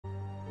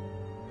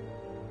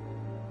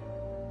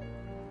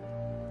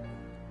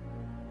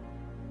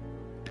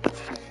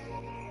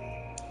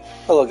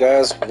Hello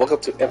guys, welcome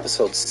to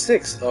episode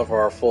 6 of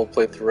our full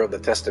playthrough of the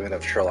Testament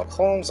of Sherlock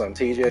Holmes. I'm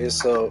TJ.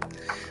 So,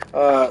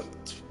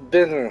 it's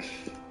been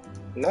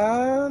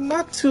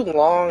not too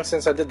long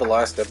since I did the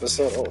last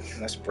episode. Oh,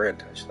 nice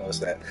bread, I just noticed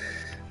that.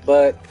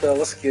 But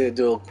let's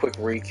do a quick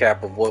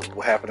recap of what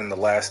happened in the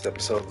last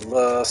episode.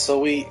 So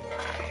we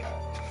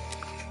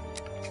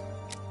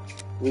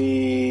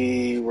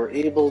were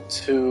able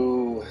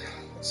to...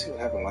 Let's see what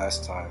happened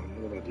last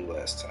time. What did I do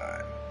last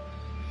time?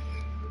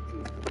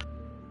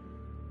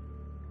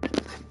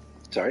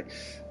 Sorry.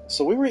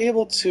 So we were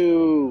able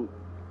to...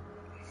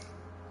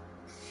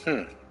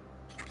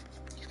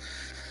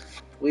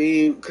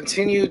 We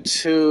continued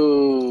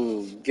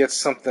to get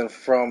something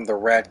from the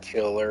rat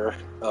killer,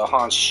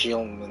 Hans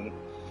Schielman.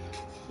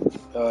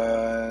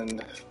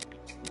 And...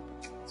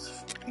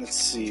 let's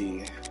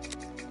see...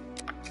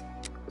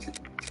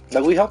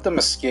 Like, we helped him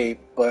escape,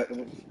 but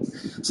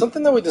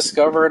something that we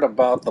discovered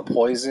about the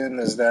poison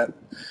is that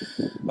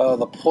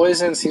the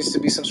poison seems to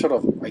be some sort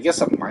of, I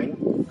guess,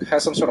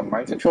 has some sort of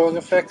mind controlling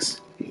effects.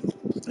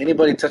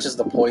 Anybody touches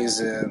the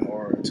poison,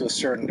 or to a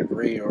certain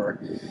degree, or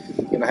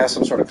has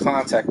some sort of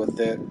contact with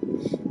it,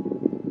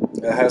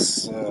 it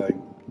has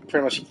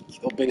pretty much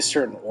obeys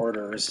certain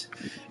orders.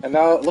 And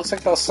now it looks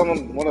like that was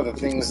one of the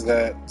things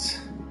that.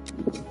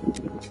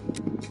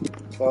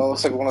 Well, it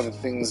looks like one of the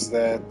things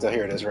that...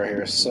 here it is, right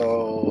here.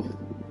 So...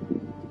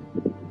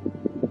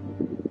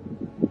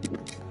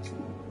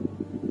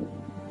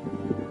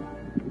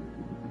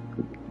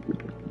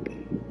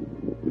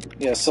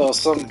 yeah, so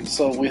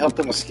we helped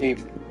him escape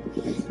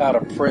out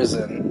of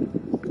prison.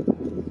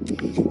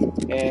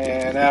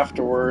 And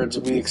afterwards,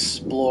 we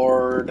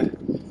explored...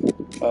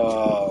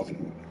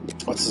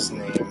 what's his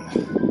name?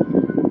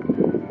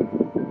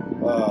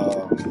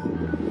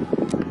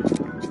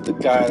 The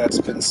guy that's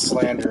been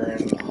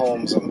slandering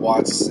Holmes and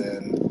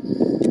Watson.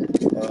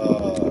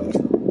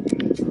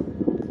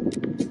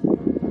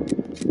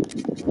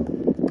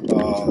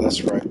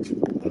 That's right.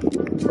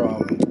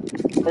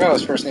 I forgot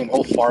his first name.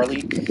 Oh,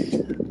 Farley.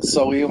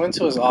 So we went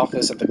to his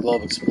office at the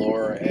Globe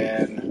Explorer,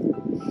 and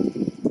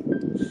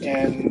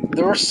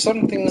there were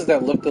some things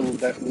that looked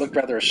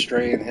rather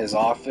astray in his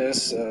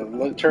office.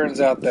 It turns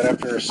out that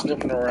after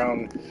snooping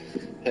around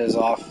his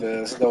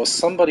office, there was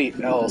somebody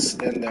else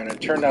in there, and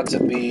it turned out to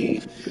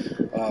be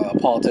a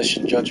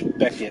politician, Judge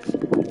Beckett.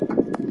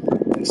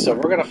 And so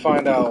we're going to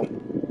find out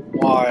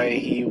why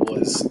he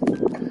was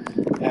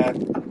at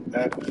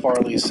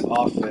Farley's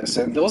office.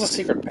 And there was a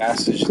secret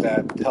passage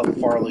that helped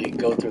Farley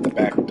go through the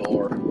back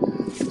door.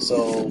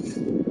 So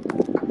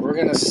we're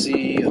going to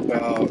see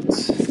about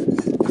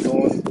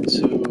going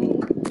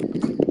to...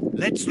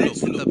 Let's look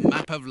at the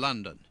map of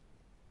London.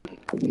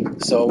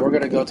 So we're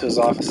going to go to his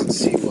office and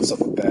see what's up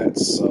with that.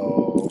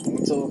 So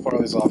let's go to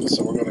Farley's office.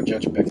 So we're going to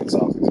Judge Beckett's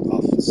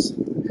office.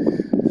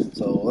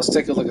 So let's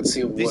take a look and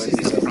see what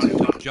he's up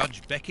to.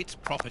 Judge Beckett's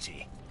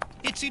property.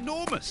 It's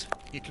enormous.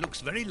 It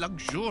looks very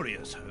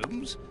luxurious,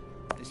 Holmes.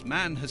 This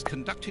man has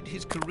conducted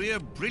his career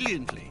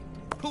brilliantly.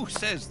 Who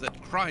says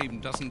that crime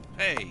doesn't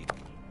pay?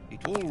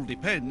 It all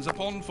depends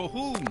upon for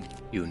whom.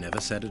 You never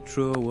said a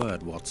truer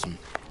word, Watson.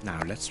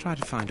 Now, let's try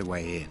to find a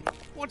way in.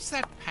 What's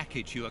that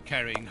package you are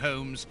carrying,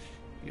 Holmes?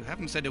 You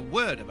haven't said a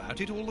word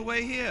about it all the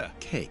way here.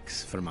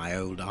 Cakes for my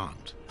old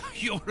aunt.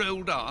 Your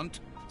old aunt?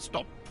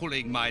 Stop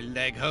pulling my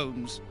leg,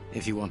 Holmes.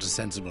 If you want a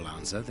sensible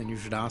answer, then you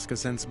should ask a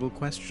sensible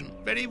question.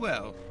 Very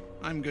well.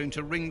 I'm going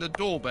to ring the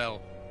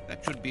doorbell.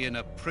 That should be an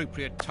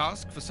appropriate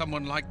task for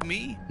someone like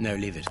me. No,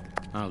 leave it.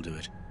 I'll do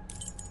it.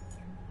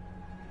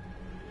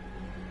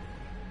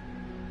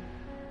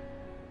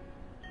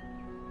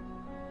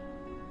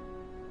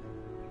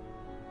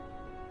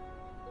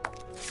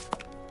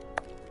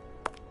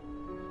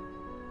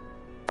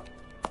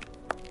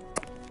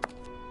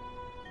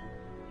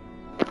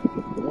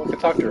 Well, I can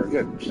talk to her.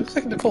 Good. She looks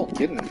like Nicole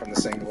Kidman from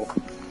this angle.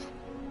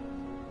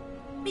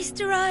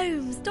 Mr.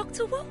 Holmes,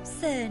 Dr.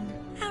 Watson.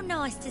 How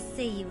nice to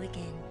see you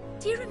again.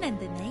 Do you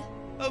remember me?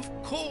 Of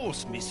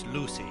course, Miss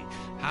Lucy.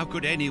 How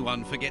could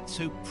anyone forget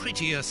so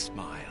pretty a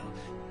smile?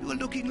 You are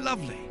looking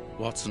lovely.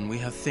 Watson, we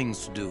have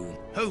things to do.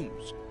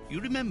 Holmes, you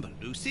remember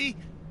Lucy?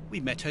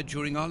 We met her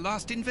during our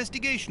last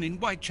investigation in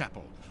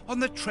Whitechapel, on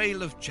the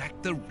trail of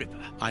Jack the Ripper.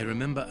 I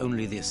remember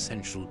only the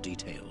essential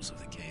details of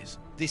the case.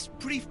 This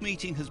brief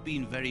meeting has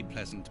been very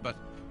pleasant, but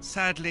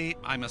sadly,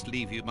 I must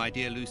leave you, my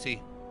dear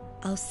Lucy.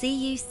 I'll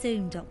see you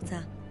soon,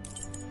 Doctor.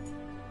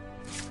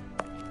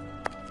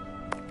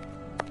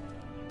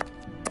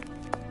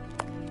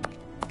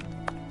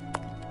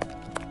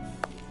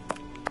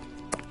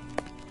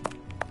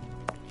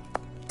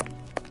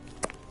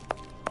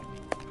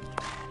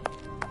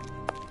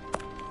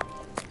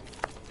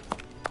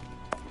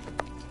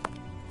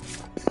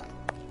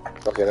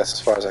 Okay, that's as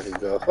far as I can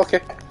go.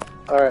 Okay.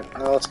 Alright,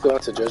 now let's go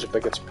into Judge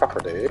Beckett's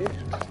property.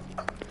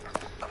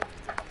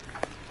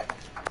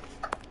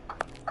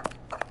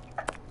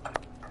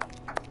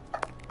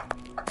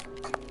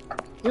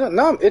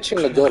 Now I'm itching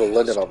to go to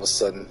London all of a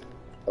sudden.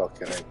 Oh,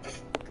 can I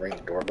ring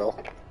the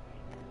doorbell?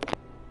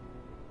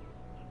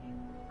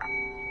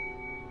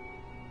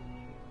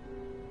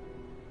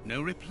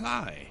 No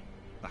reply.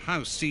 The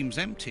house seems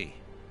empty.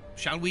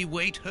 Shall we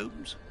wait,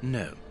 Holmes?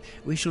 No,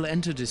 we shall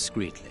enter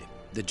discreetly.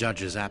 The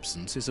judge's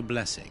absence is a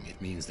blessing. It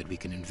means that we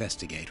can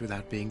investigate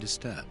without being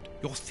disturbed.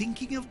 You're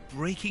thinking of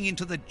breaking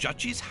into the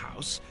judge's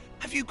house?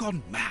 Have you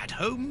gone mad,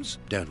 Holmes?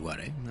 Don't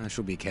worry, I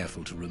shall be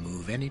careful to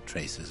remove any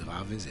traces of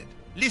our visit.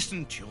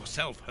 Listen to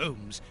yourself,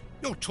 Holmes.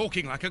 You're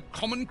talking like a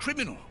common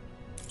criminal.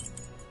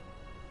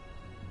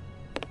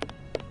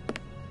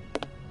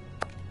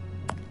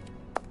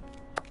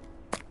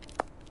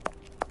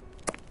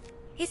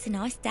 It's a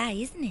nice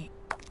day, isn't it?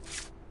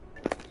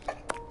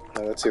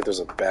 Now, let's see if there's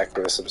a back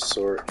door of some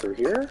sort through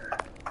here.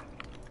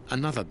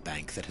 Another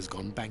bank that has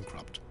gone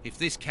bankrupt. If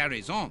this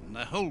carries on,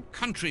 the whole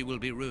country will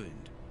be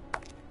ruined.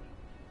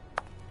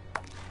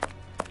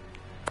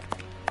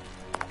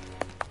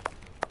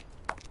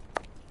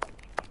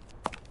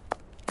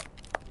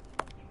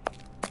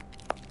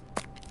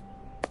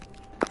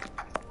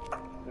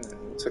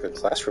 Looks like a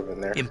classroom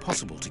in there.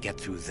 Impossible to get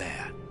through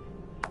there.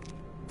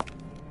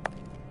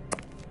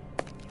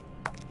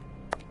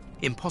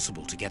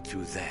 Impossible to get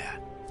through there.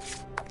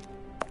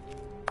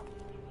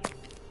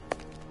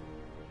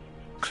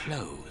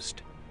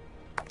 Closed.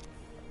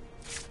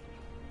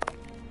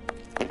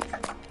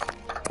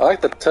 I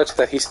like the touch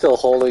that he's still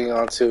holding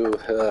onto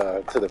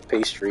to the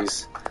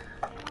pastries.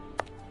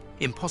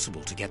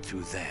 Impossible to get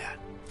through there.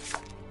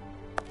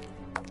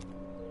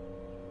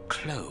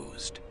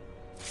 Closed.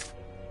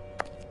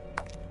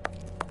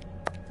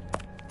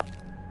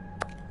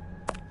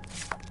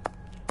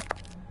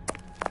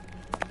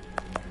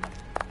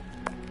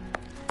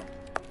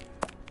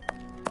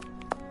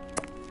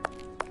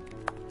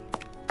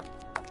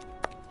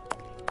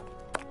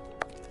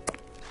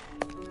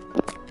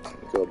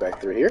 Go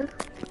back through here.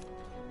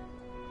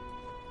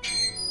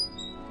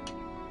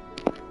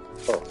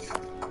 Oh,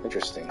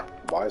 interesting.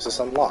 Why is this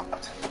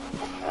unlocked?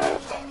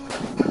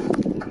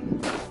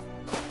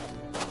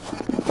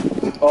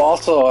 Oh,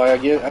 also, I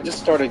just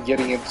started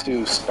getting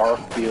into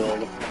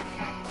Starfield.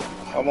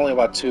 I'm only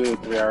about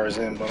 2-3 hours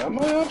in, but I'm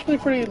actually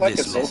pretty like it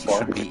This so list far.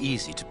 should be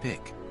easy to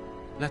pick.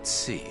 Let's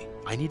see.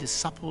 I need a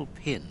supple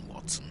pin,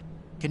 Watson.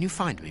 Can you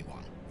find me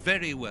one?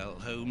 Very well,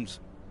 Holmes.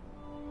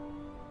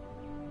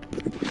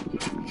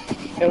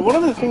 And one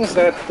of the things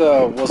that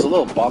was a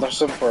little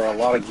bothersome for a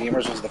lot of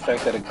gamers was the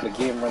fact that the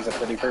game runs at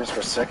 30 frames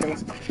per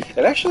second.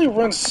 It actually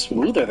runs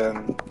smoother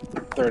than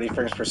 30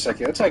 frames per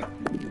second. It's like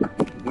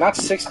not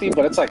 60,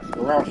 but it's like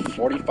around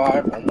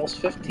 45, almost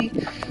 50.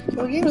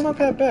 So the game's not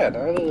that bad.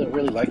 I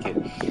really like it.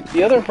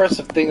 The other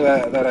impressive thing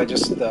that I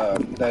just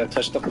that I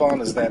touched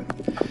upon is that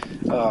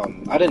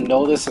I didn't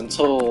know this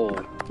until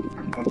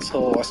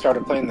I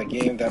started playing the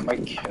game that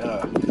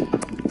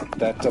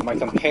my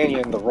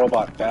companion, the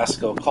robot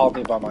Vasco, called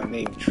me by my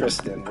name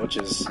Tristan, which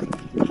is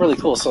really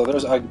cool. So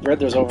I read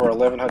there's over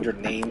 1,100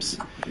 names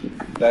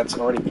that's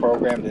already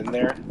programmed in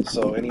there.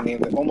 So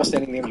almost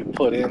any name you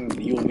put in,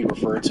 you will be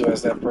referred to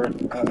as that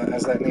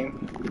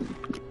name.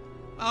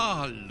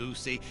 Ah,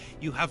 Lucy,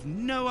 you have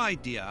no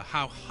idea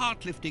how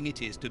heart-lifting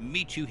it is to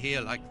meet you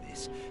here like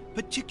this,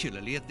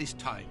 particularly at this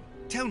time.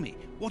 Tell me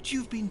what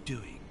you've been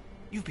doing.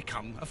 You've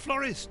become a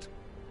florist.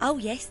 Oh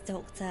yes,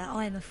 Doctor,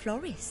 I am a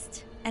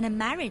florist. And I'm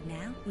married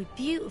now, with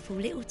beautiful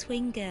little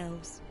twin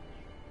girls.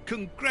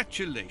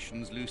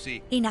 Congratulations,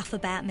 Lucy. Enough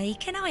about me.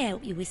 Can I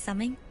help you with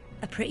something?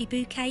 A pretty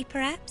bouquet,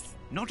 perhaps?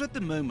 Not at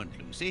the moment,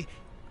 Lucy.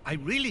 I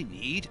really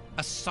need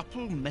a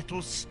supple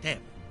metal stem.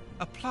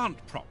 A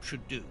plant prop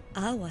should do.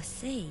 Oh, I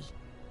see.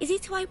 Is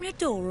it to open a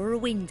door or a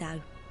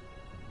window?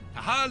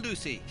 Aha,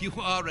 Lucy, you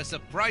are a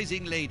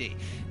surprising lady.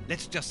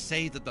 Let's just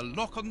say that the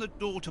lock on the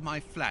door to my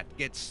flat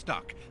gets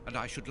stuck, and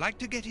I should like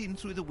to get in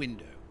through the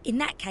window. In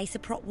that case, a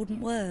prop wouldn't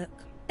work.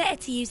 Better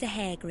to use a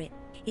hair grip.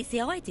 It's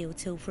the ideal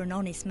tool for an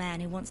honest man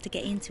who wants to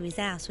get into his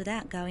house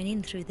without going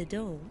in through the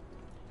door.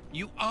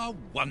 You are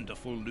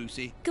wonderful,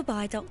 Lucy.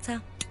 Goodbye,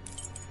 Doctor.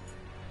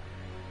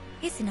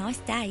 It's a nice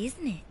day,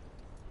 isn't it?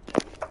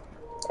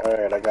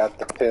 Alright, I got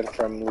the pin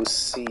from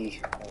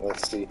Lucy.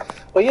 Let's see.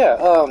 Well, yeah,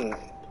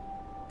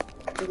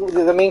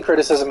 the main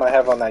criticism I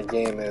have on that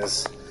game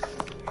is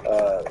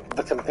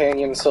the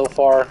companion so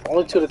far.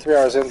 Only 2 to 3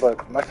 hours in,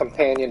 but my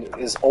companion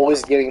is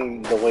always getting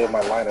in the way of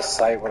my line of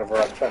sight whenever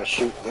I'm trying to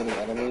shoot any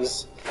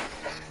enemies.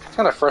 It's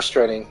kind of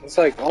frustrating. It's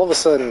like all of a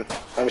sudden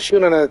I'm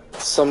shooting at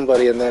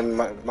somebody and then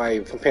my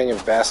companion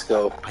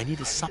Vasco... I need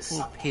a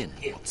supple pin,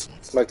 Watson.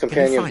 My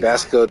companion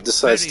Vasco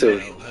decides to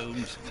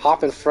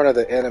hop in front of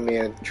the enemy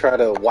and try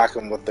to whack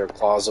them with their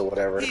claws or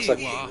whatever. It's like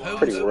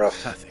pretty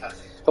rough. Perfect.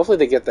 Hopefully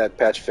they get that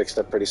patch fixed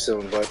up pretty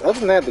soon. But other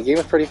than that, the game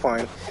is pretty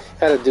fine.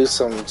 Had to do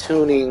some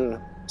tuning,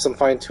 some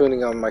fine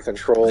tuning on my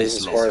controls This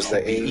as far as the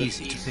list should be aim,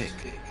 easy to pick.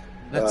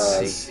 Let's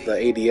see.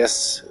 the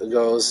ADS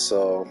goes.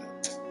 So,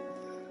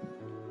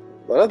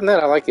 but other than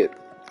that, I like it.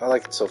 I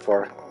like it so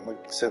far.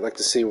 I'd like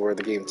to see where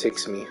the game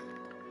takes me.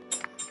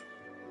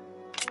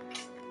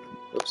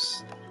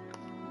 Oops.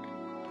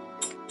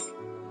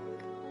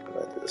 I'm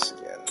gonna do this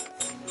again.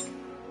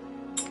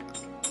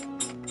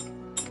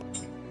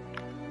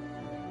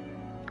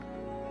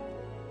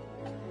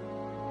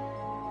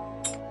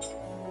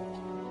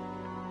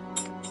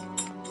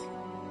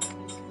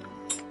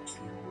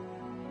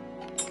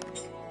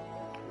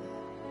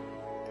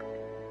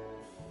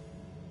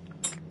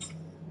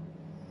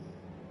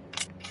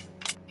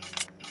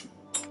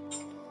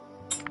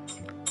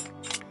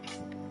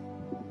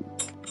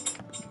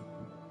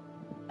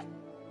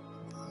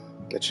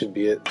 That should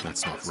be it.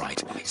 That's not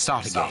right.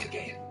 Start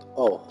again.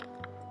 Oh.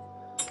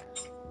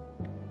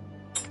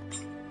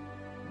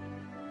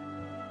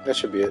 That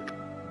should be it.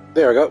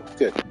 There we go.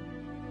 Good.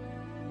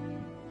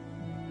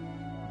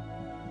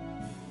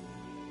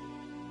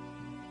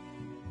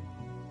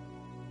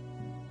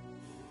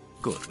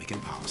 Good, we can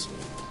pass.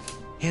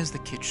 Here's the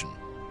kitchen.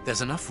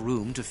 There's enough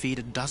room to feed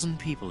a dozen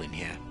people in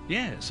here.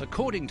 Yes,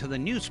 according to the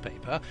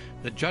newspaper,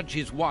 the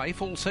judge's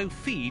wife also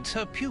feeds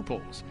her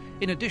pupils,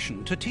 in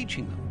addition to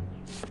teaching them.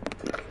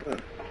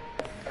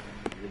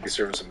 You'll be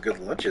serving some good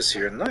lunches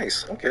here.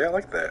 Nice. Okay, I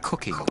like that.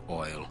 Cooking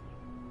oil.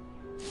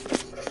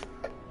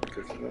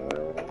 Cooking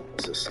oil.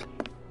 What's this?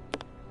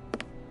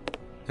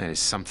 There is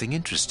something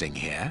interesting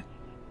here.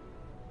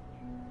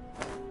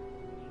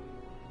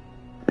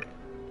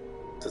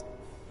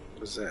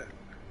 What's that?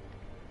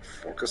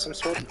 Fork of some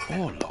sort? An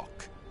oar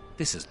lock.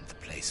 This isn't the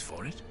place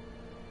for it.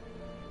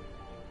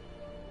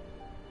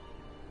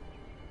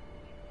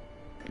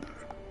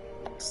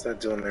 What's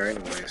that doing there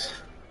anyways?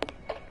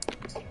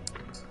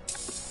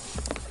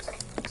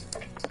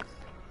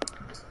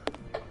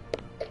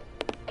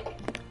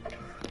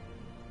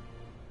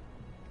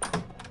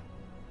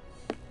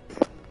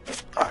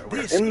 Alright,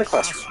 we're in the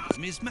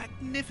classroom. Is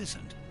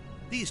magnificent.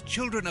 These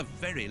children are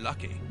very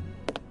lucky.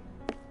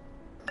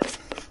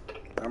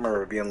 I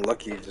remember being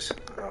lucky just a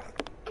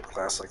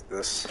class like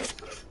this.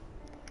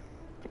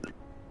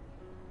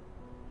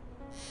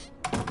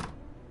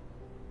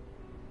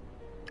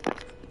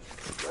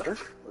 Letter?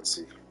 Let's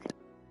see.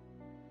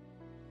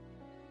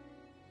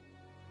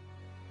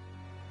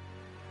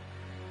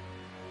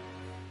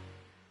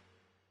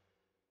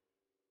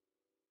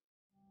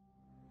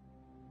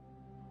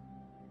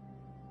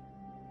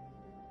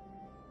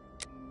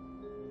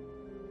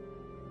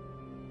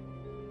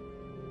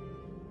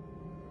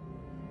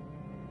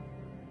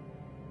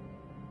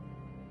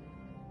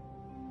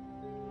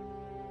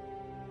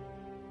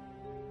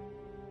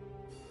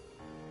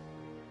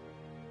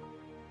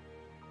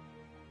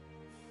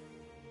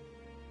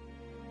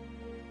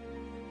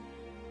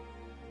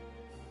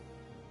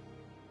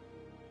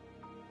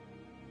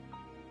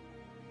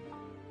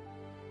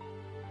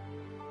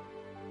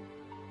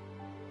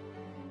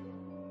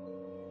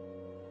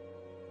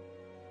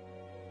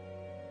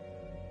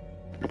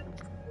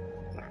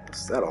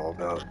 What's that all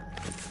about?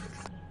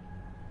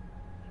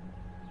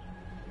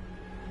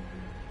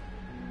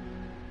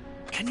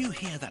 Can you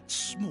hear that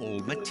small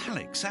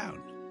metallic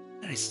sound?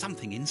 There is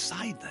something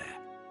inside there.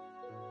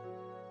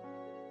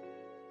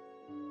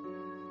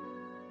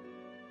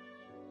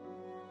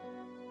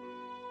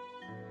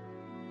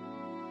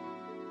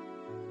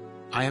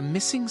 I am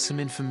missing some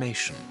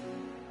information.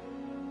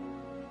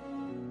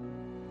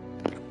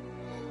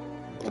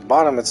 At the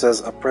bottom it says,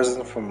 a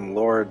present from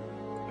Lord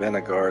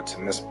Benegar to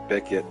Miss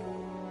Beckett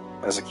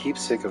as a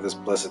keepsake of this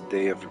blessed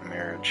day of your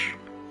marriage.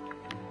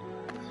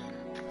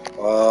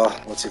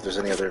 Let's see if there's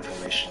any other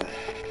information.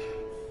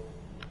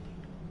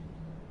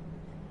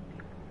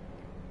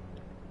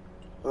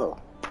 Oh.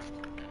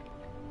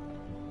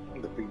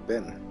 The Big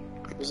Ben.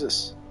 What's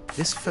this?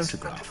 This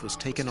photograph was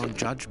taken on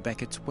Judge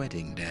Beckett's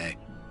wedding day.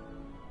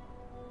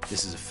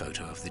 This is a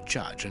photo of the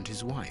judge and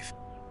his wife.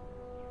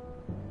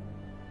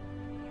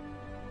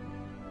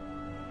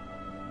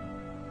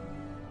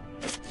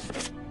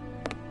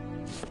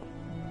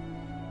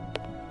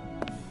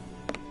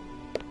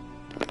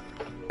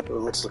 Well,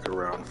 let's look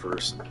around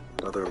first.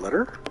 Another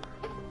letter?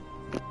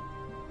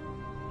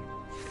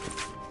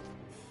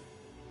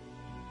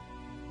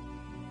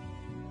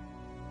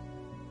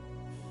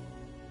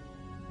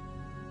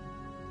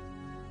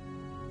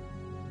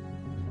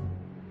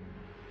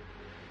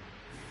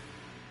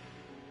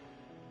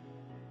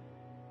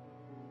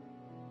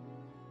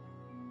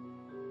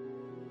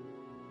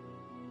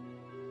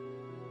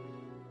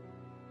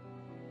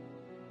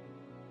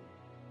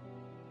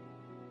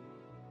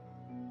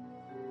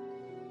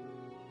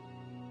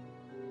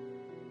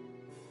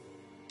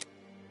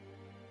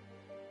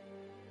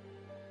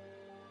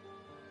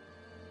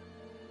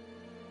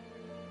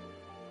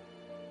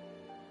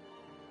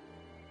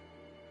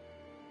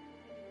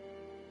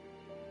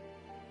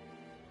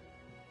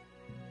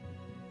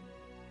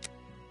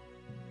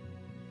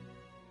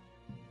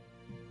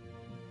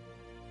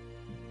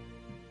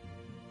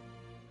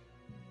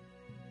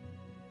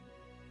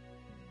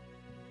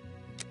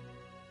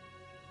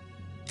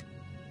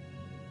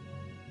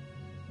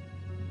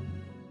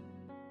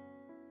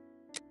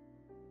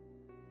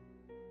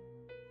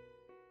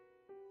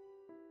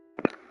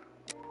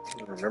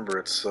 Remember,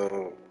 it's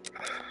so...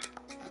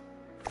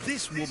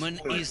 This woman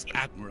is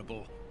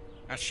admirable.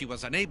 As she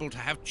was unable to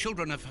have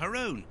children of her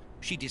own,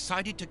 she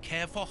decided to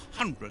care for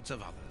hundreds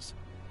of others.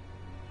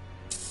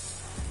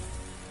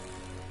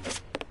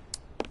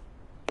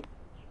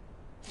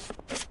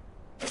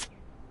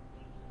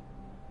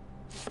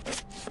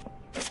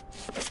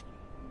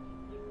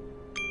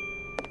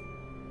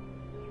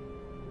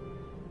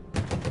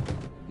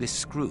 This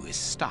screw is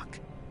stuck.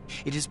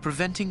 It is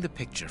preventing the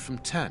picture from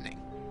turning.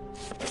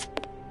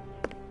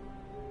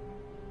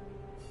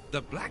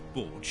 The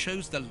blackboard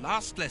shows the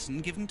last lesson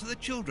given to the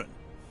children,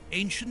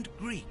 ancient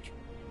Greek.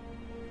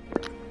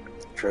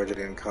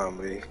 tragedy and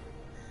comedy.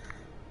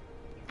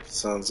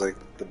 Sounds like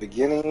the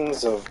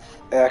beginnings of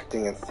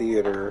acting and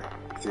theater.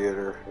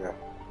 Yeah.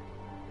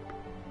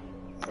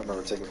 I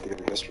remember taking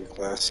theater history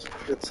class.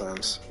 Good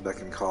times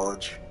back in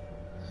college.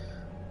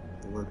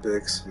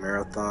 Olympics,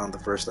 marathon, the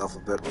first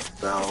alphabet with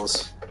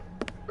vowels.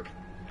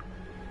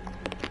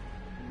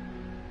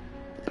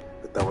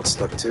 But that one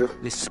stuck too.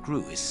 This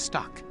screw is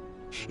stuck.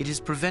 It is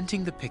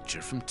preventing the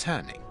picture from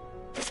turning.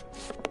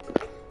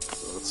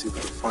 So let's see if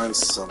we can find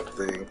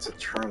something to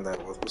turn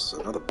that with. This is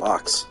another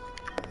box.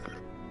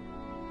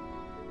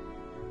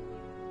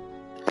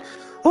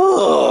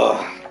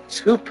 Oh,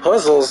 2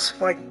 puzzles.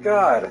 My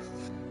God.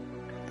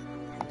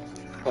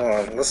 Hold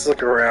on, let's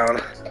look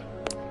around.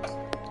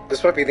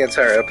 This might be the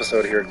entire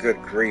episode here.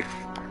 Good grief.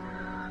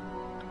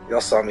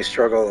 Y'all saw me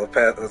struggle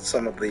with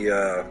some of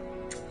the,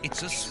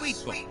 It's a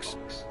sweet box,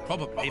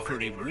 probably for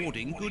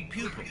rewarding good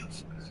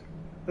pupils.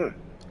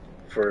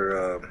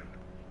 For,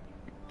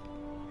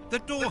 The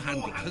door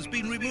handle has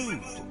been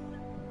removed.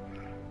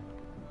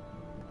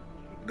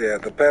 yeah,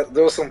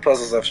 there was some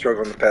puzzles I've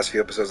struggled in the past few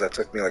episodes that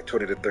took me like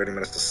 20 to 30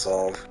 minutes to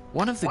solve.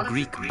 One of the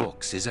Greek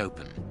books is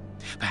open.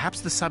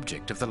 Perhaps the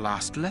subject of the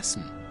last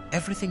lesson.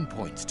 Everything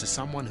points to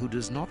someone who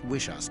does not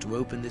wish us to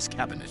open this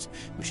cabinet,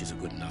 which is a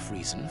good enough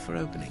reason for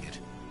opening it.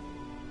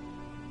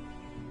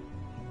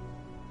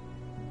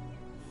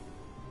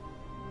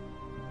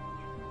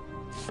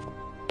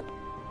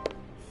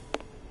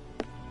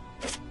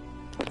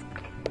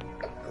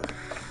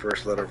 The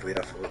first letter of the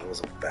alphabet was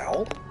a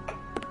vowel?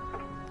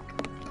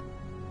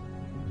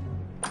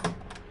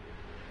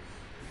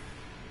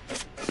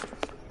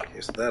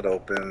 Okay, so that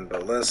opened,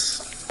 but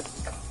let's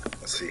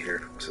see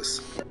here. What's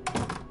this?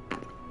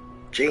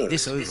 James.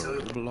 This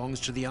overall belongs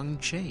to the young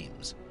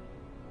James.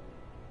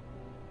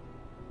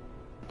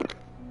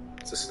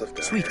 What's this stuff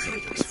down Sweet here?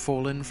 papers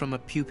fallen from a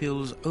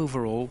pupil's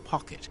overall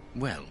pocket.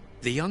 Well,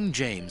 the young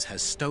James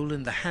has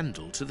stolen the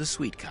handle to the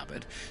sweet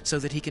cupboard so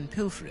that he can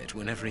pilfer it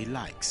whenever he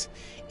likes.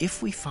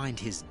 If we find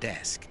his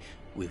desk,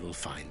 we will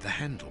find the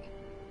handle.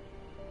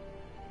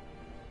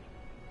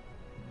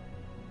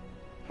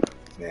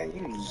 Man,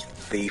 you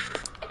thief.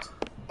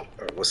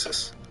 Or what's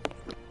this?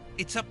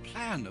 It's a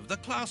plan of the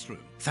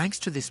classroom. Thanks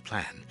to this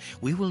plan,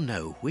 we will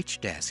know which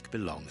desk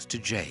belongs to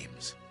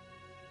James.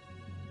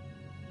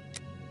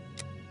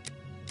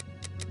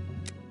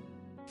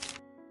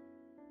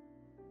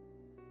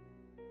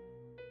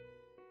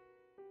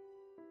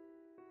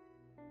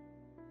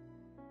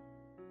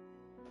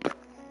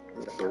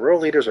 The row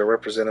leaders are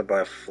represented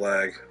by a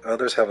flag.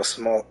 Others have a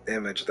small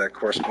image that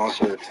corresponds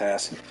to their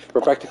task.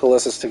 For practical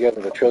lessons together,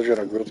 the children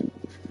are grouped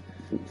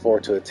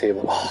forward to a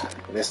table. Oh,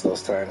 I miss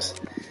those times.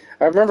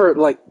 I remember,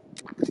 like,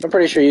 I'm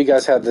pretty sure you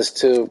guys had this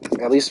too,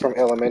 at least from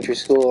elementary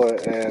school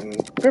and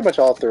pretty much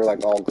all through,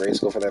 like, all grade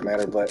school for that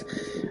matter. But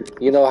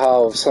you know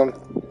how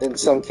in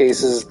some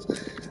cases,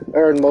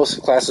 or in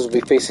most classes, will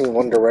be facing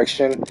one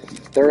direction.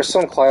 There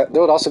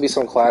would also be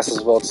some classes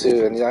as well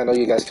too, and I know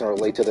you guys can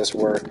relate to this,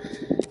 where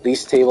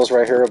these tables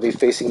right here will be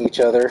facing each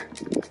other,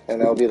 and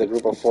that'll be the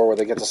group of 4 where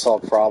they get to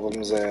solve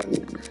problems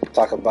and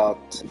talk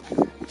about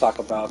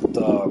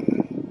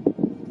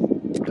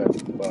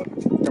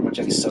pretty much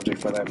any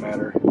subject for that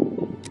matter.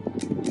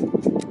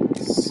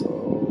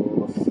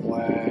 So the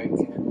flag.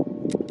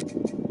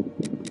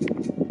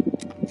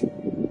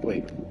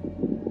 Wait.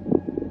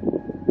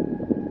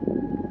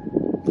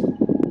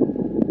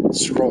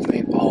 Scroll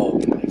name. Oh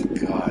my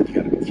God! You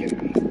gotta be kidding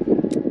me.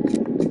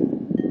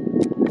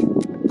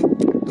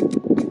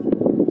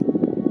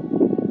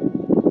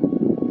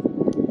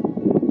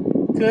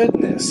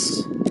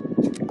 Goodness.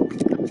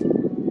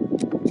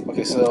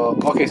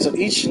 Okay, so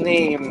each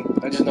name,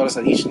 I just noticed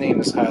that each name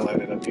is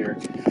highlighted up here.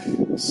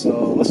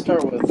 So let's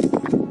start with,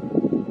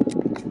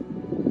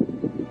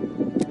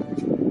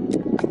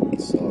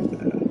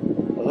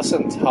 Alyssa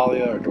and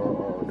Talia are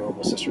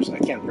adorable sisters. I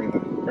can't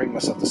bring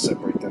myself to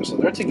separate them. So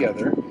they're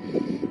together,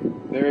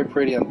 very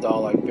pretty and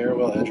doll-like, very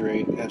well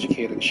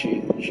educated.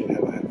 She should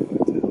have a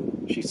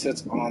handful. She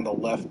sits on the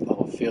left of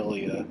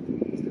Ophelia,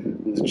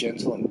 who's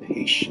gentle and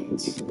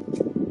patient.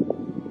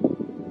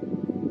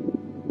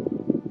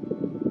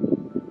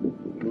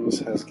 Lewis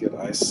has good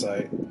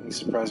eyesight. He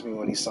surprised me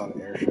when he saw an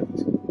airship.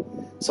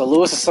 So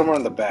Lewis is somewhere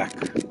in the back.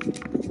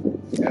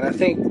 And I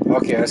think,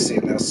 okay, I see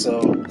it now. So,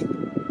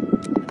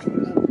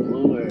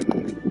 blue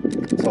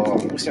and tall.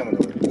 Let me see how many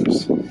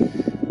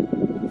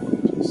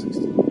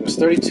there's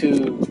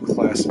 32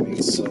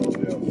 classmates. So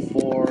we have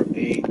 4,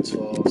 8,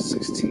 12,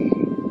 16,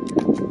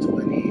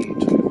 20,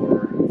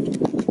 24.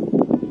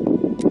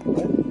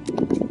 What?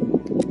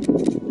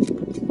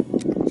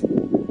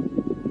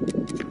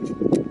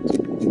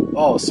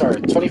 Oh, sorry,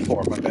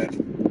 24, my bad.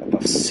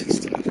 About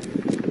 16.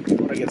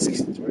 Where'd I get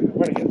 16?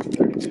 Where'd I get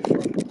 32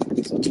 from?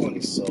 So 20.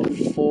 So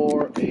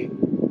 4, 8,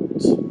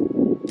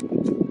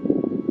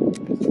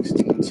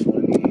 16,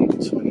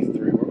 20,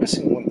 23. We're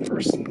missing one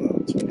person,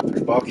 though.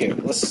 23. But okay,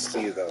 let's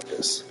see about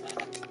this.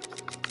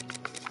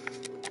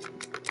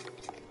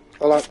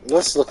 Hold on,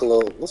 let's look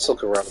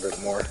around a bit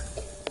more.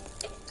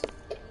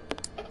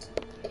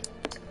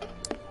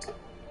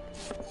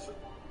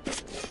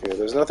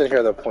 There's nothing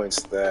here that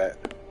points to that.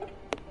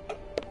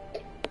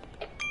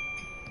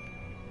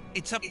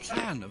 It's a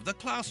plan of the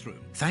classroom.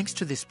 Thanks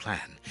to this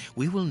plan,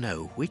 we will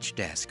know which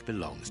desk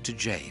belongs to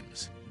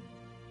James.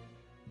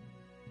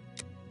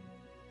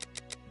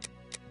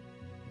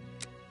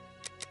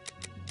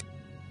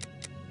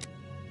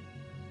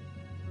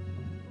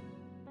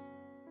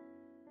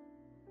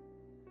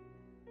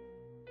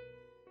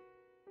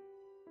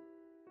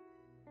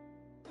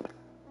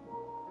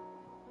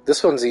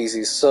 This one's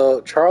easy.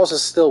 So Charles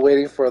is still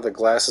waiting for the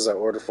glasses I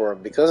ordered for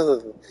him. Because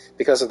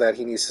of that,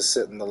 he needs to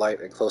sit in the light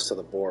and close to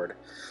the board.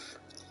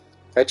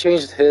 I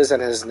changed his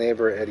and his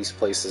neighbor Eddie's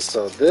places.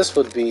 So this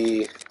would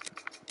be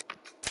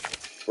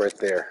right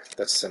there.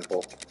 That's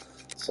simple.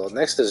 So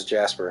next is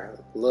Jasper.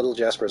 Little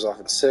Jasper is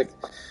often sick.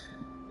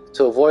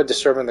 To avoid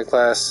disturbing the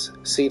class,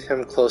 seat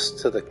him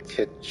close to the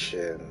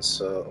kitchen.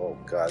 So, oh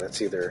god,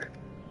 that's either...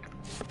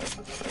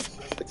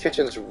 The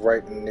kitchen's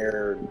right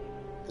near...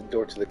 The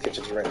door to the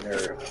kitchen's right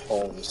near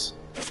Holmes.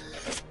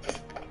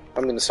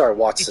 I mean, sorry,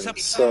 Watson.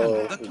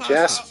 So,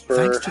 Jasper...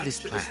 Thanks to this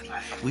plan,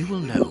 we will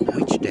know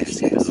which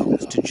desk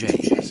belongs to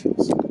James.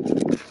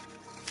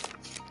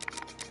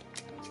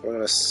 I'm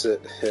gonna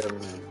sit him...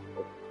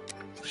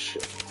 Oh,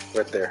 shit.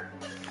 Right there.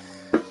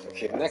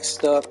 Okay,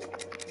 next up,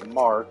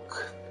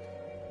 Mark.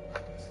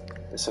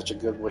 It's such a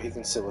good way. He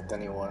can sit with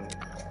anyone.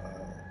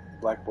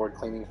 Blackboard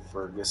cleaning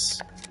Fergus.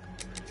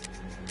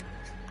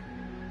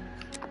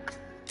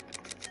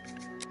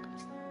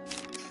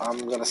 I'm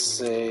gonna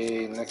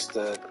say next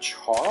to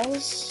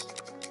Charles.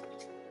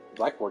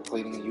 Blackboard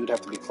cleaning. You'd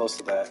have to be close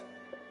to that.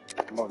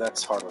 Oh,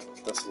 that's hard.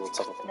 That's a little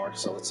tough with Mark.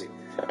 So let's see.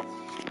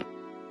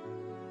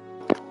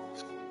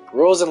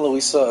 Rose and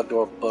Louisa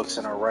adore books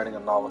and are writing a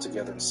novel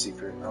together in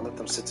secret. I let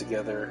them sit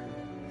together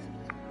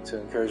to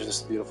encourage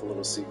this beautiful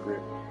little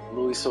secret.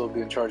 Louisa will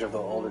be in charge of the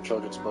older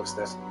children's books.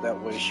 That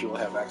way she will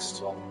have access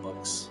to all the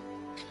books.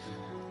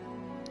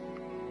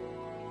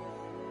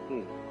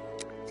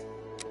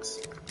 Let's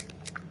see.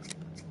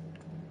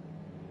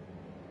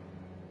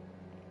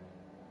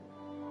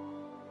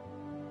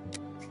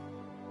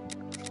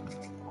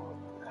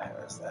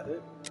 Is that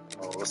it?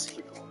 Oh, let's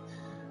keep going.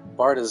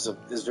 Bart is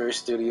very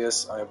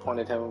studious. I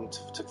appointed him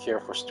to care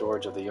for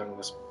storage of the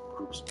youngest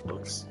group's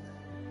books.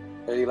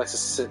 Eddie likes to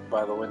sit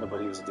by the window,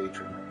 but he was a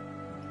daydreamer.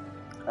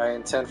 I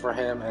intend for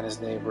him and his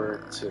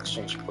neighbor to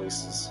exchange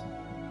places.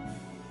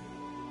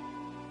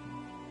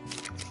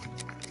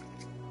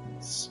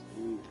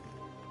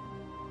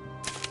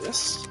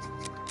 This?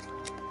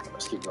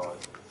 Let's keep going.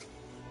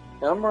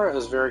 Elmer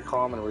is very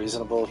calm and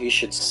reasonable. He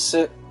should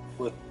sit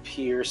with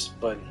Pierce,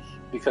 but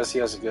because he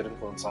has a good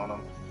influence on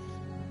him.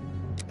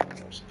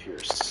 There's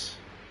Pierce.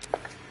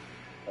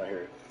 Right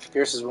here.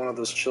 Pierce is one of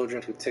those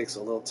children who takes a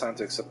little time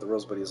to accept the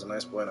rules, but he's a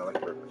nice boy and I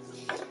like her.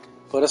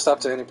 Put a stop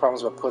to any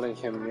problems by putting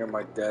him near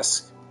my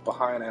desk,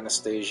 behind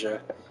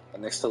Anastasia,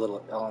 and next to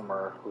little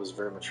Elmer, who is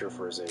very mature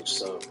for his age.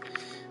 So,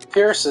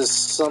 Pierce is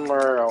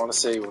somewhere, I want to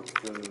say,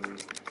 within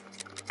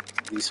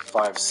these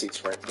 5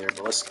 seats right there.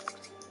 But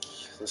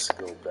let's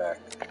go back.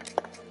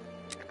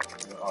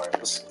 All right,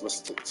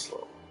 let's take it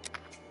slow.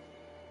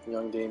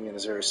 Young Damien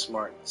is very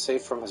smart.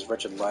 Saved from his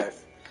wretched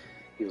life,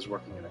 he was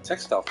working in a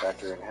textile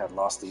factory and had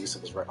lost the use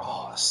of his right.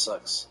 Oh, that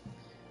sucks.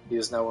 He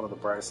is now one of the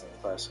brightest in the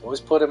class.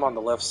 Always put him on the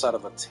left side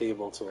of a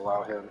table to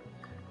allow him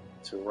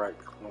to write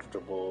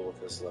comfortable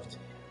with his left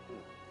hand.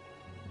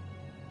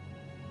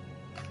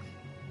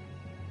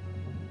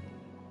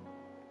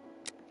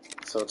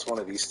 So it's one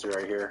of these 3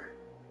 right here.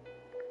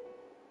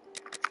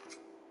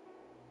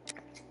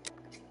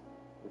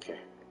 Okay.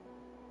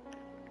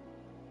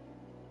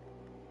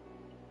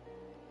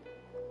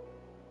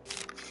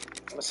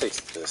 I'm gonna say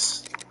it's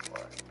this.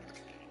 Right.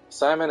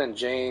 Simon and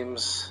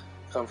James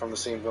come from the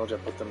same village. I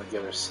put them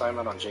together.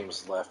 Simon on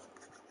James' left.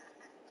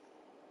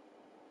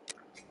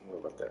 What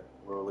about that?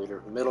 Row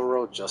leader. Middle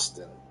row,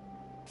 Justin.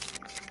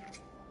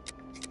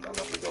 I'm gonna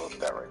have to go with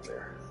that right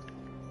there.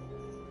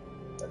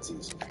 That's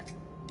easy.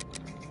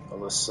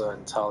 Alyssa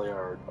and Talia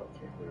are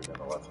okay. We're on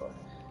the left one.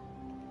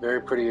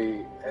 Very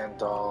pretty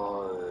and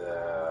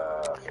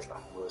okay, no.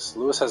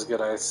 Lewis has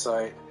good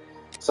eyesight.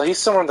 So he's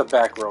somewhere in the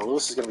back row.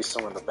 Lewis is gonna be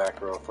somewhere in the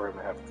back row for him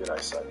to have good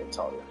eyesight. And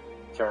Talia,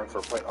 caring for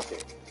a plate. Okay.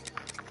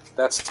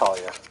 That's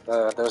Talia.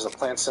 There's a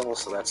plant symbol,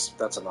 so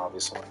that's an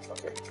obvious one.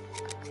 Okay.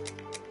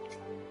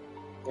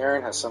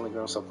 Aaron has suddenly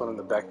grown, so I put him in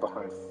the back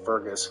behind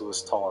Fergus, who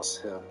is tall as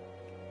him.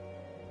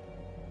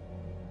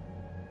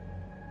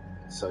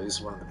 So he's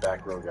one of the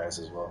back row guys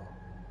as well.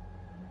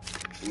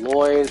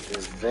 Lloyd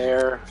is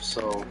there,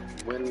 so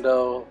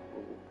window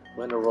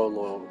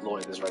row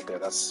Lloyd is right there.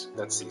 That's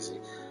easy.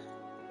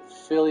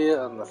 Ophelia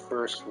on the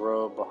first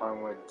row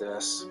behind my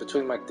desk,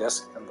 between my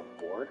desk and the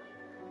board.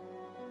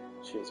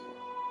 She has.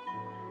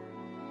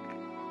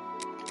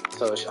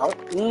 So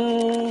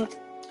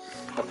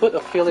I put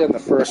Ophelia in the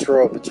first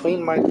row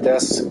between my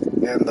desk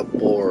and the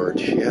board.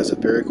 She has a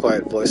very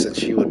quiet voice and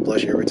she would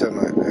blush every time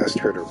I asked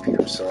her to repeat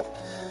herself.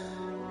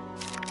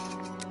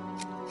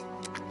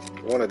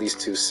 One of these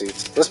 2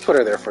 seats. Let's put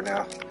her there for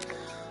now.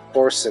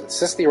 Orson.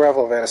 Since the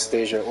arrival of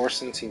Anastasia,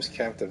 Orson seems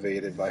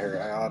captivated by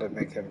her. I ought to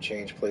make him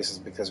change places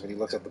because when he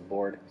looks at the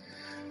board,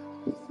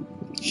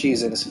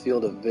 she's in his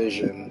field of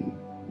vision.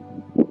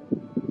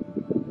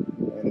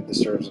 And it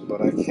disturbs him,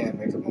 but I can't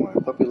make him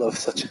mind. Puppy love is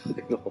such a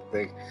little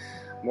thing.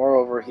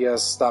 Moreover, he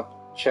has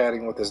stopped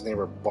chatting with his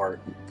neighbor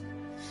Bart.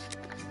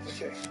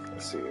 Okay,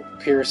 let's see.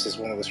 Pierce is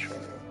one of the strong.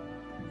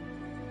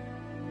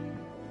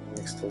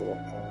 Next to little.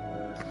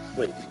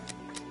 Wait.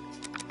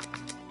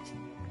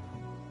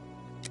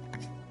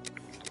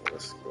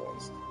 Let's go.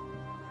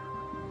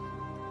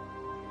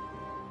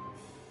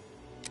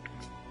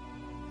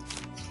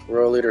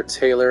 Row leader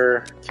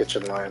Taylor,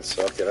 kitchen line.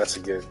 So okay, that's a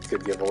good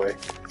giveaway.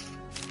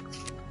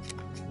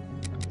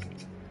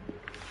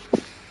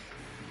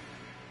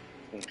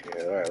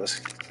 Okay, all right.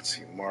 Let's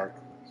see. Mark,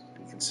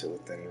 you can sit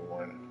with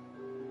anyone.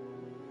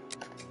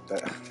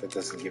 That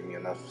doesn't give me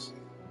enough.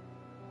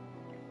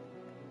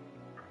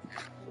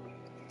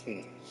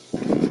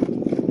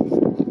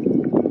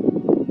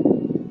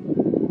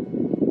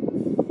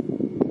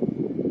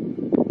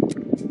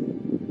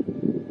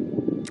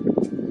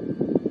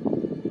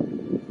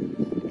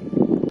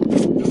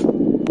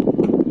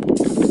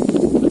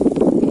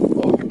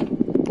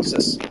 What's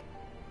this?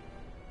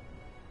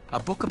 A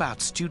book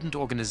about student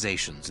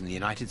organizations in the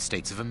United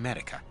States of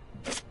America.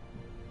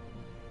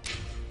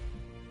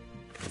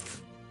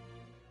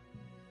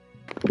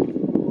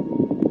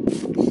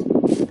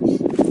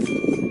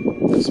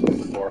 This one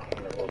before.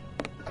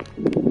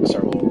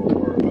 Sorry, we'll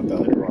worry about that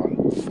later on.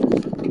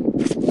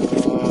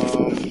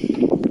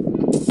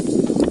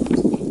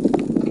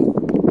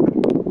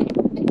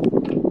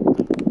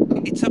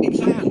 It's a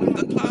plan of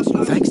the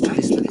classroom. Thanks to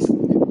this.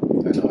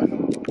 I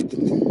know.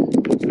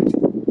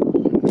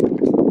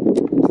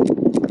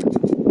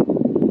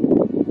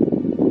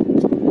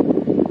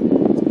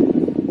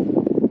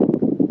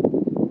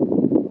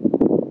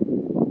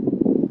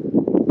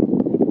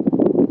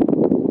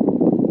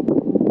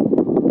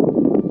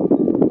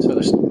 So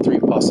there's three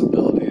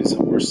possibilities of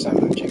where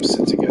Simon and James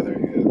sit together.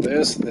 Either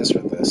this,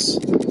 or this.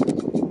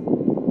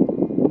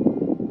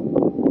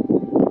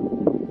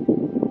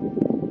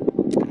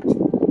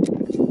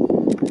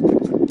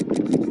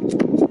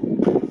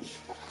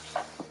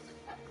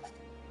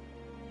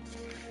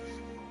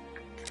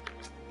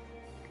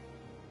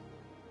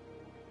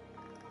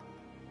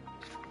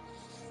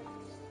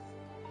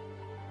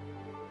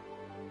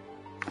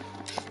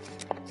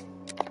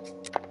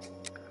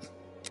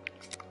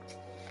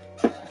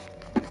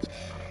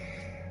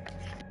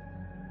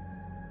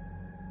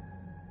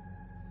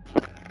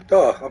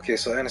 Oh, okay,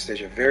 so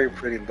Anastasia, very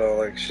pretty doll.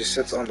 Like, she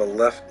sits on the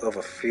left of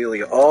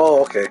Ophelia.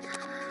 Oh, okay.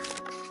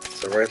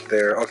 So right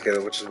there. Okay,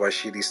 which is why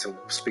she needs to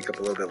speak up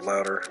a little bit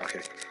louder.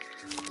 Okay.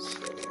 So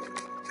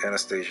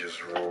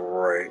Anastasia's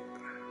right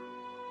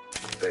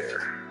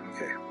there.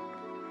 Okay.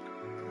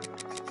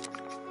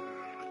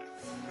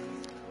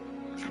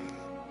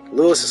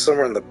 Lewis is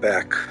somewhere in the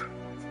back.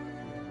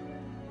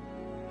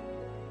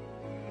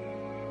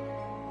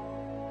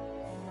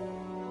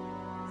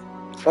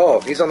 Oh,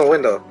 he's on the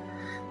window.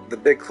 The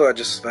big clue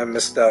I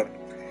missed out.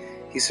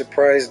 He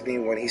surprised me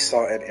when he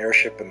saw an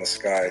airship in the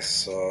sky,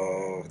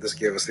 so this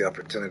gave us the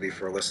opportunity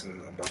for a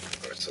listen about.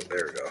 Alright, so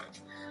there we go.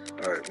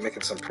 Alright,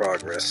 making some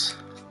progress.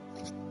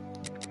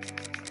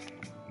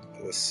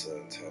 Let's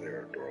tell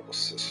their adorable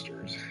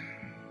sisters.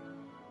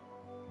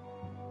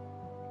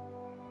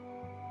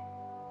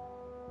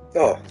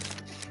 Oh.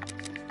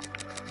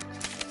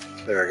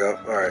 There we go.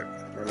 Alright,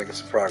 we're making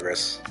some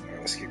progress. Alright,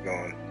 let's keep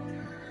going.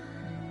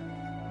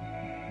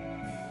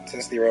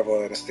 Since the arrival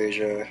of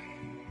Anastasia,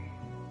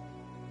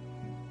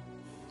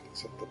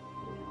 except the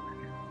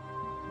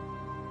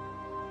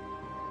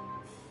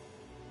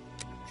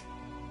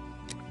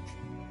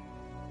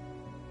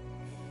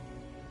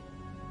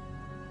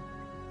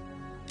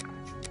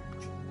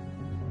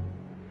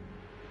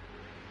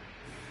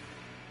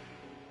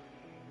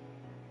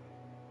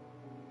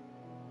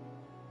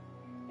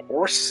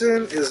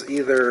Orson is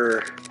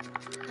either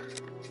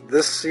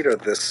this seat or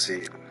this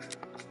seat.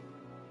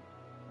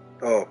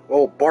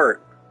 Oh,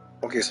 Bart.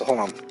 Okay, so hold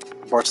on.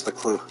 Bart's the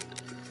clue.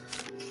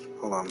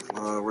 Hold on.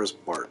 Where's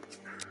Bart?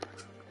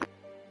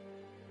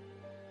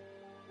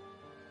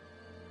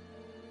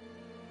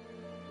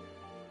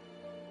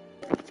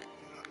 I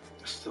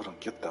still don't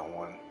get that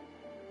one.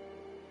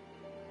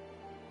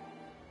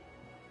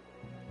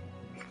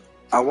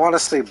 I want to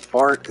say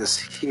Bart is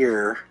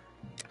here.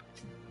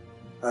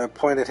 I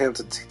appointed him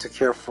to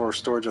care for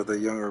storage of the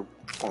younger.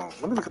 Hold on.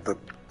 Let me look at the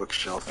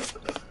bookshelf.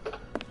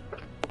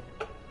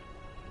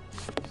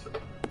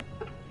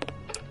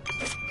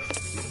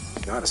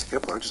 God, it's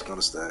Kepler. I just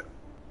noticed that.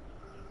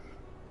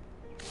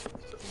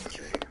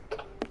 Okay.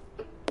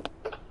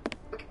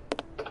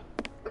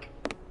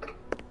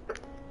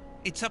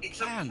 It's a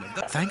plan of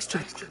the... Thanks to.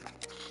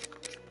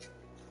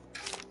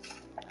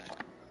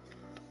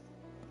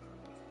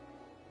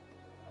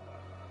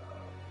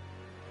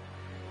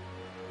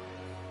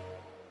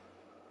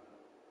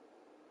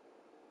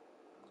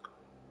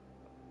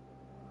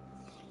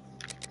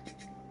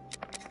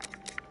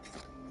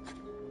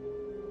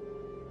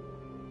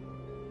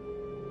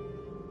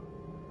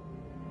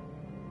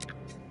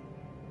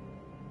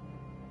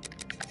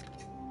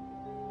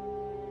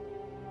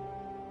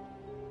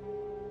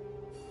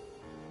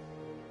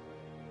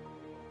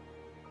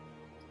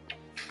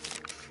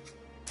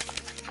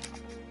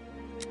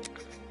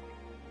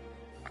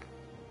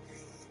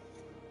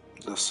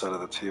 this side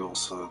of the table,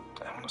 so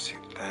I want to see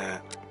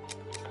that.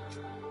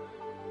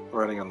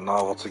 Writing a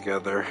novel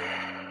together.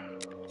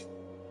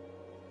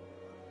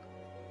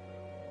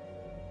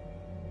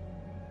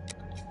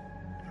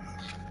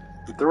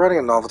 If they're writing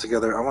a novel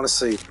together, I want to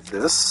say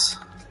this.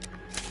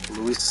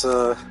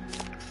 Louisa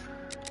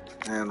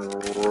and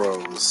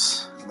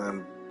Rose. And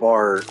then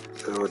Bart,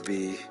 it would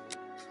be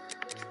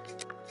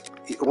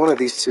one of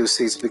these two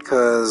seats,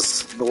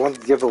 because the one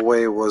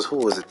giveaway was, who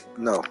was it?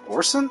 No,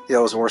 Orson? Yeah,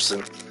 it was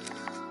Orson.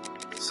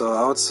 So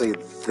I would say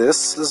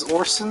this is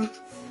Orson.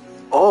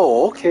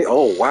 Oh, okay.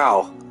 Oh,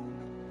 wow.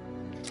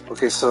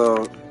 Okay,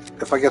 so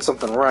if I get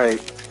something right,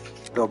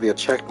 there'll be a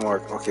check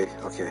mark. Okay,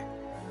 okay.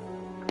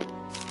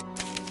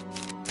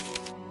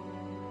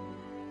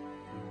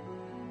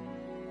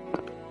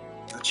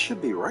 That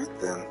should be right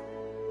then.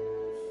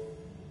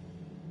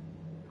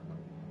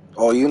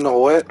 Oh, you know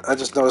what? I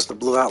just noticed the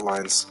blue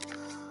outlines.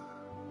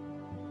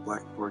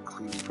 Blackboard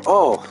clean.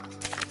 Oh!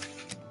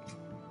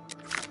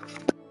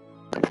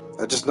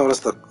 I just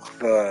noticed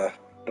the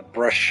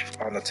brush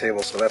on the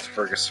table, so that's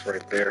Fergus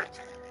right there.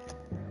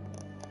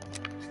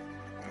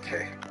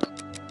 Okay.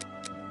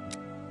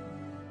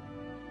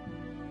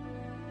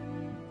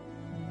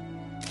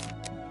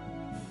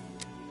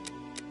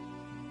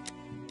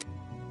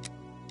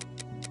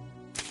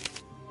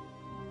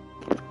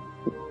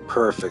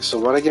 Perfect. So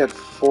when I get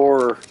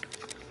 4...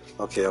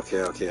 Okay.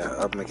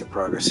 I'm making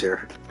progress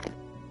here.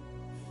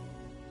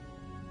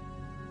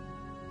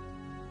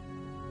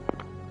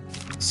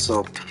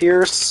 So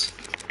Pierce,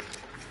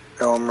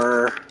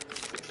 Elmer,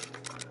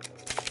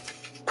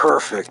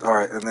 perfect. All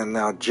right, and then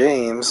now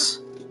James,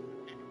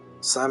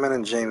 Simon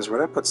and James.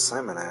 Where'd I put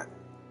Simon at?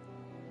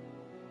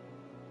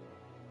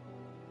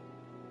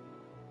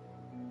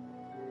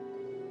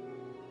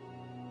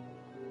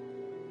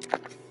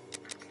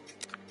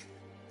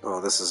 Oh,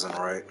 this isn't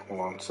right.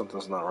 Hold on,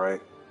 something's not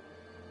right.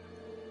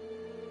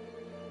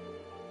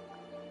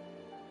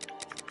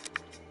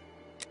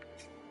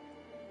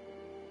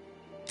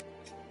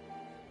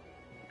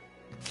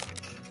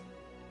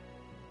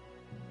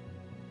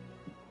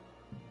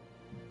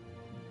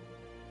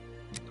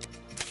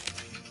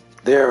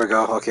 There we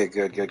go. Okay,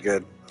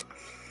 good.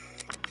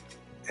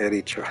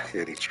 Eddie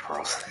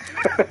Charles.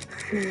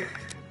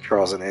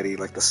 Charles and Eddie,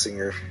 like the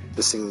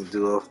singing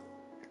duo.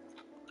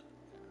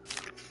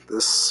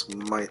 This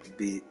might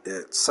be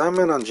it.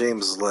 Simon on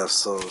James' left,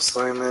 so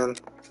Simon.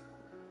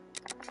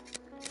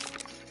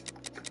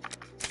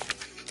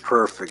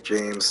 Perfect,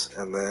 James.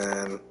 And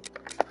then,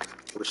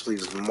 which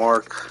leaves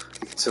Mark.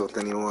 You can sit with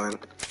anyone.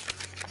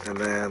 And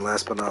then,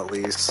 last but not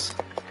least,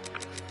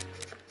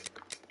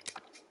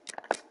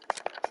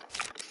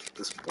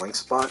 this blank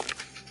spot.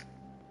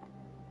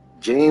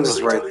 James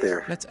is right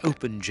there. Let's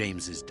open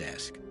James's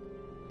desk.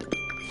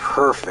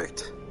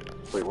 Perfect.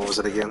 Wait, what was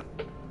it again?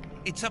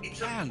 It's a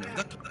plan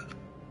of the...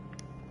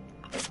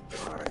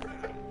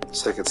 Alright.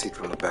 Second seat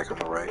from the back on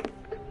the right.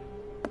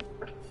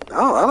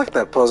 Oh, I like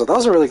that puzzle. That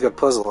was a really good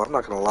puzzle, I'm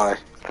not gonna lie.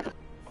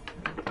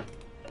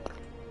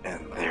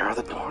 And there are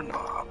the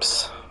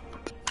doorknobs.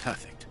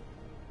 Perfect.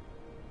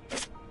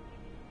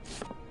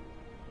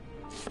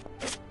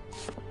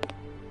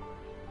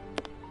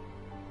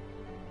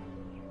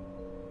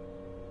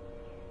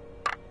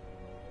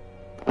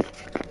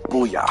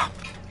 Booyah!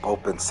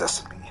 Open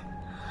sesame.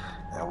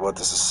 And what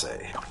does it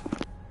say?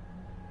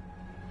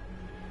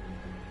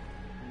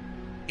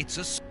 It's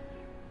a...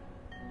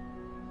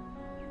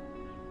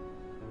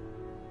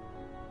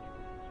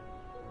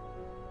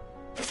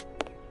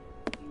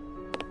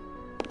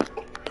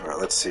 Alright,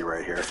 let's see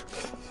right here.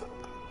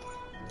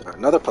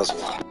 Another puzzle.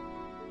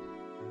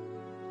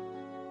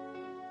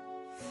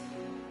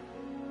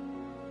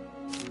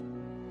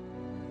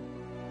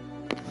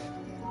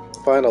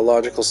 Find a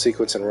logical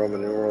sequence in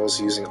Roman numerals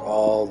using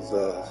all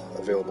the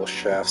available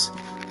shafts.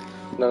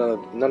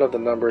 None of the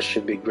numbers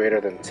should be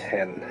greater than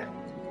 10.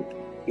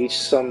 Each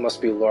sum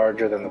must be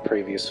larger than the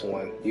previous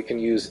one. You can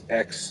use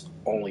X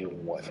only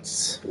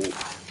once.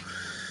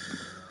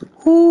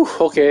 Whew,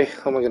 okay,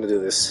 how am I going to do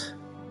this?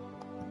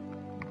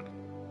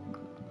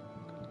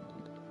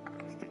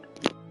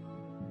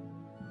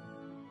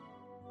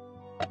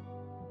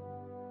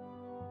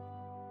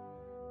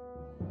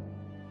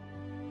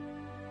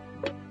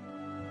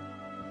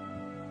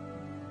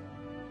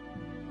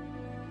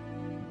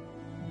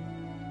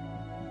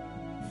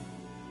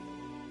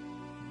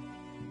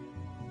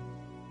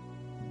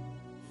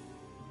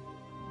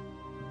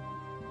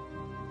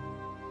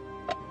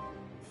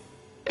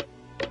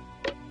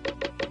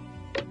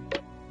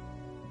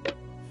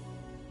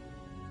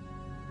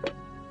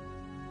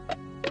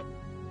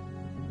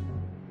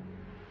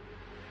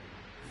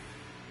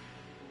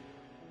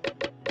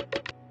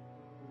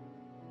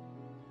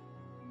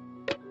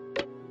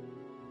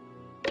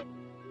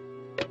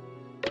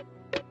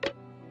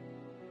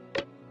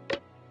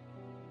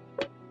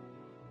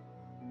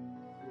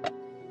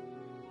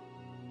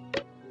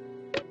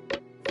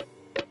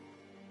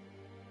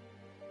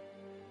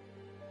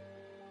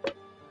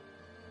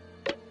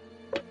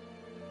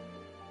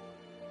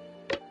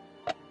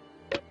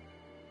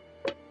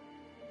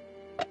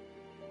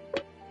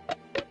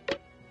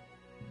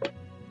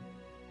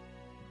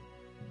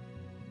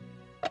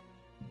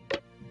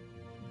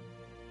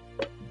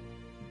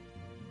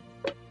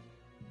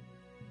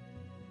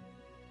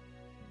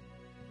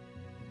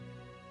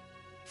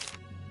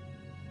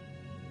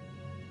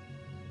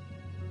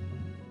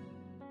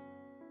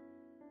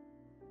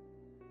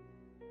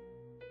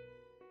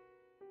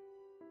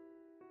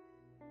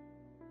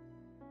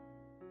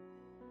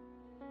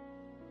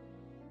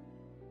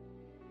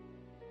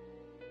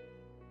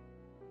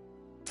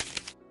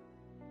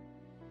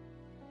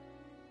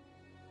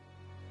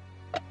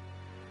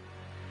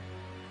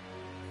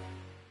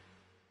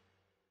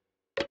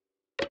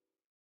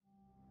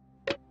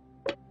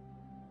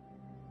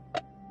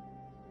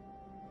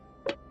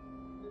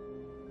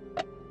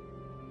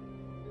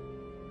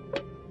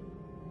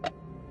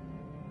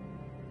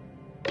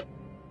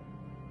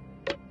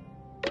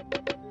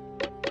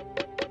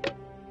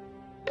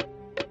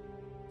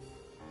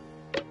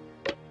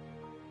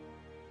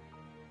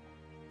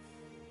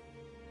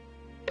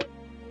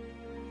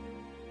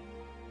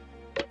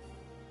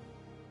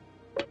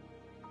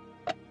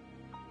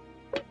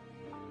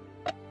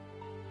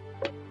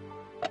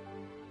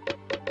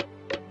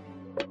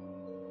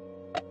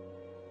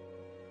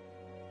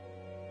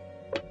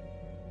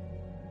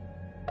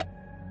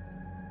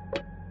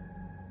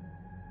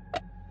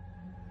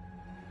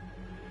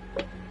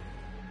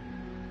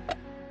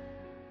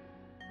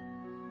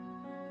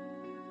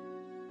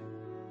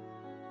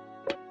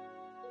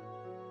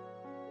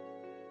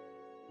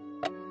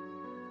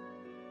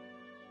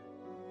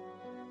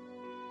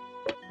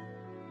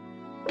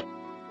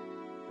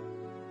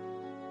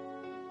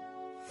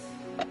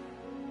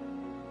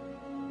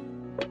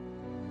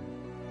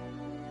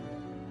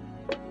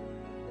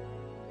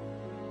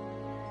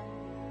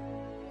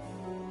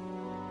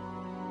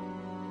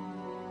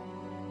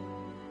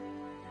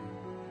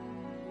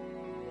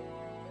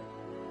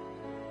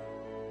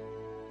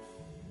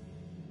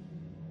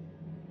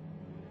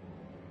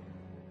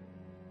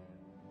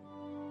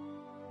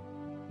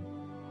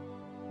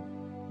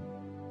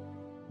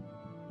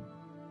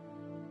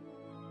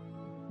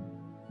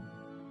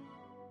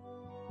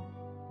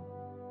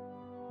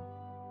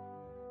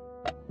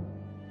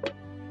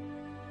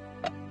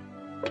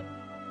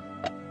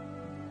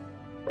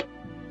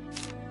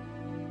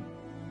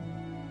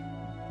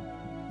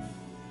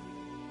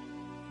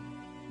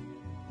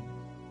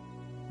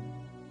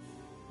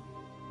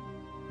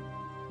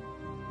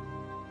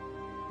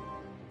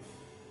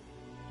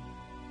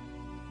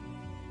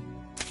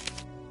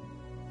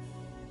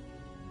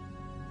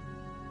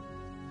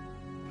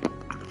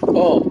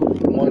 Oh,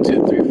 1,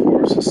 2, 3,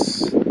 4. So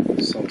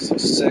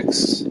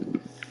 6.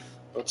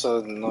 What's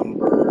a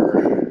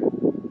number?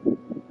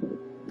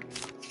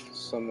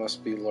 Some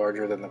must be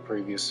larger than the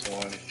previous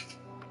one.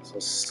 So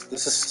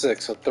this is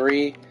 6. So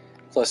 3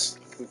 plus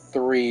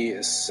 3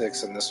 is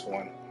 6 in this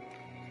one.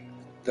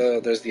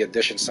 There's the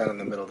addition sign in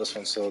the middle of this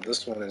one. So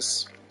this one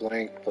is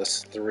blank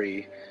plus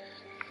 3.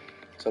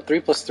 So 3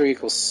 plus 3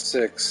 equals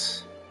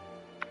 6.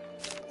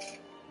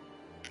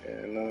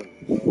 And none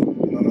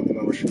of the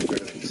numbers should be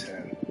greater than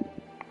 10.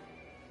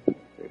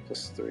 3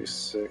 plus 3,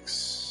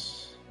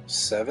 6.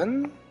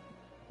 7?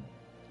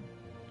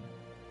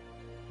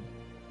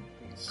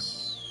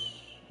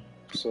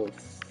 So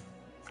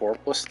 4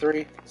 plus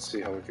 3? Let's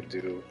see how we could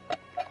do.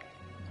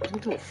 I can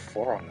do a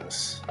 4 on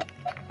this.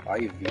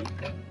 IV.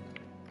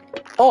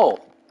 Oh!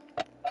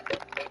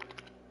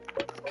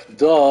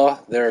 Duh!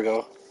 There we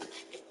go.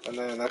 And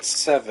then that's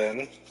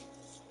 7.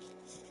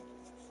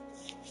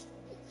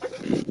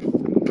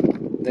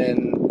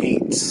 Then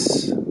 8.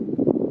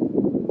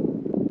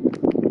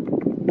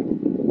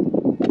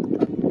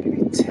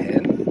 Maybe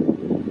 10?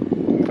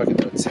 If I can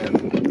do a 10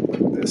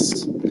 like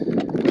this.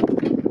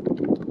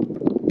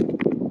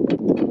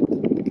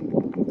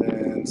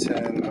 Then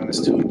 10 minus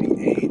 2 would be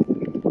 8.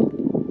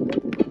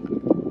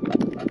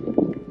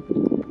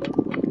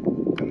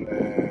 And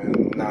then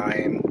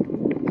 9.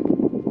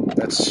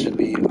 That should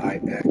be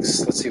IX.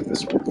 Let's see if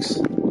this works.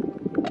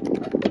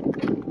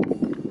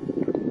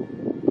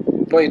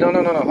 Wait, no,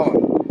 hold on.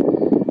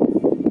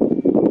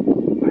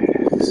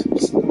 IX,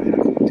 what's the IX?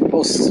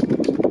 Oh,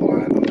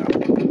 I don't know.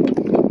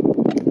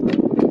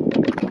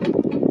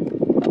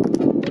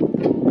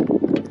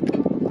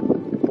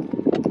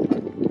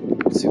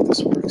 Let's see if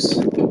this works.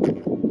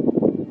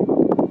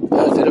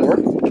 Oh, did it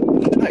work?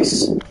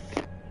 Nice.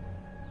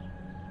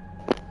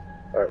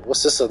 Alright,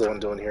 what's this other one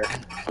doing here?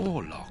 An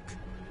ore lock.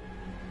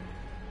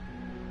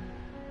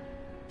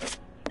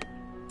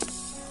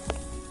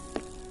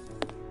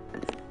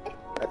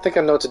 I think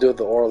I know what to do with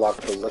the ore lock,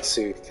 but let's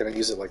see. Can I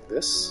use it like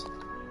this?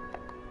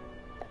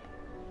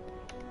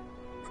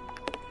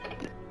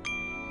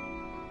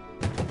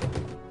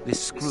 This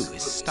screw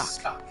is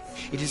stuck.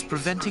 It is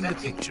preventing the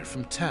picture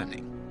from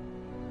turning.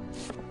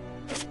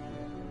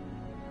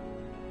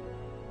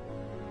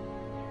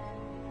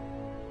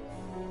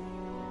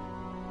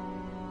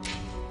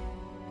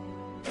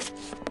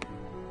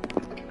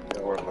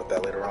 I'll worry about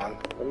that later on.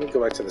 Let me go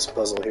back to this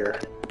puzzle here.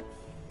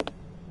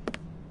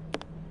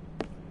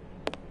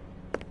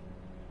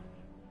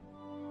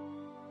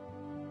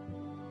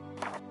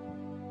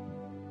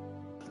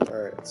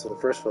 Alright, so the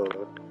first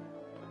photo.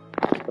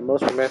 The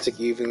most romantic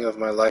evening of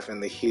my life in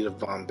the heat of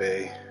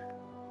Bombay.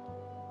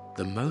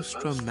 The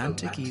most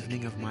romantic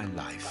evening of my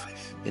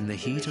life, in the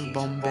heat of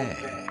Bombay.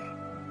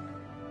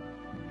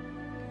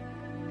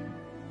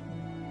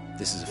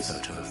 This is a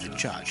photo of the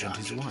judge and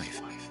his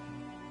wife.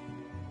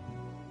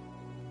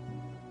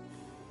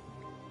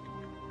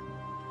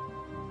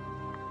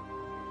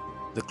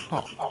 The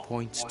clock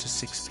points to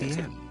 6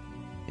 p.m.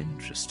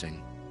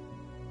 Interesting.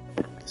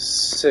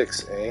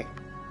 6, eh?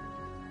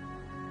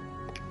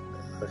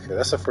 Okay,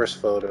 that's the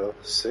first photo.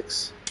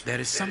 6. There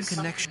is some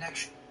connection.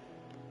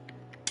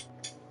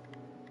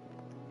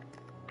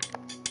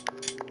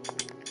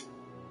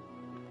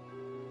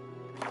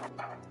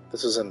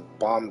 This was in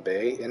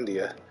Bombay,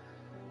 India.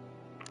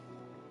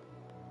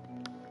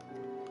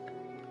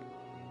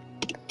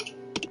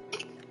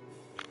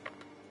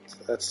 So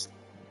that's...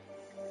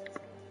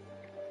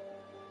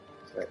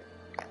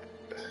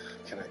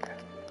 Can I...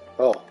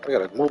 Oh, I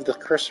gotta move the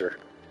cursor.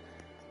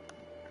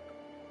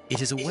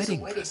 It is a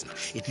wedding present.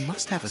 It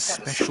must have a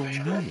special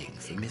meaning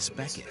for Miss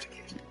Beckett.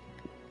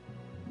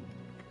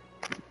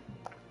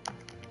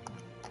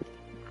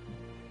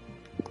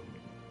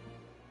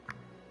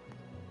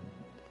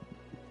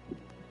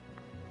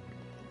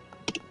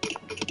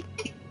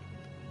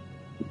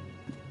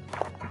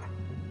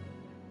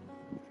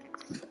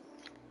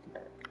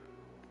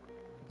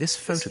 This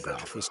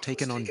photograph was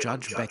taken on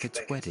Judge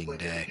Beckett's wedding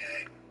day.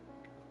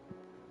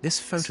 This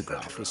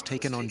photograph was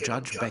taken on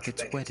Judge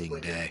Beckett's wedding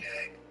day.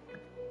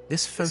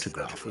 This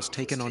photograph was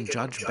taken on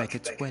Judge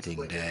Beckett's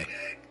wedding day.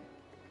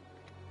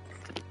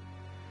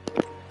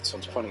 This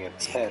one's pointing at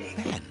 10.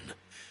 Then,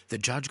 the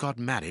judge got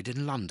married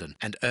in London,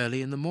 and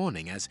early in the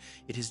morning, as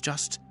it is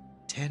just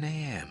 10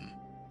 a.m.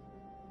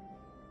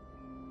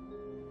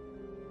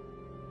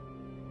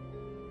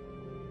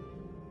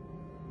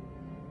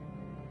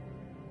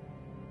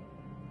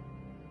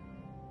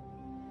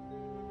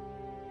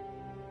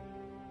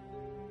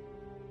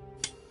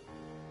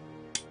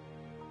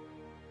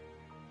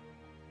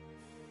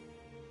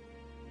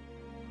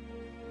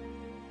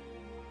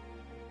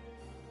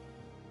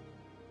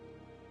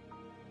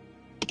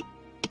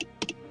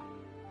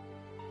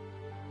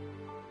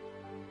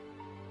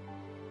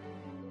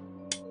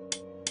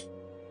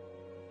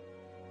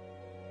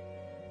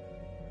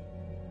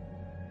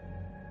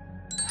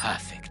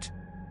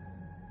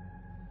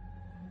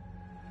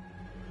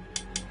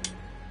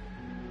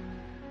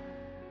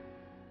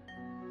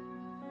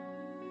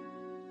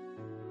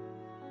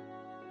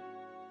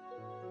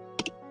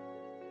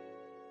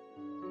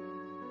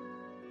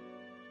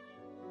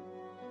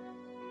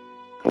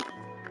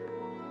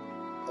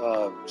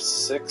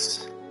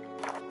 6.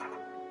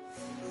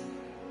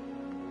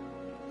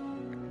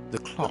 The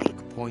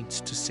clock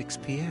points to 6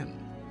 p.m.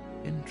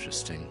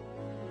 Interesting.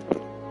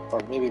 Or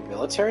maybe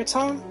military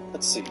time?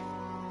 Let's see.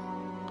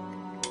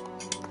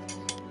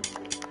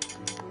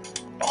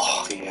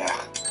 Oh, yeah.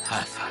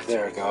 Perfect.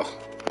 There we go.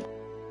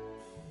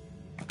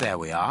 There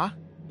we are.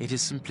 It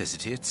is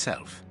simplicity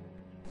itself.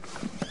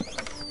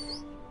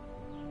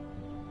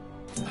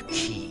 A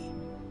key.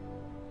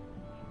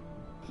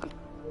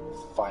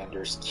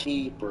 Finders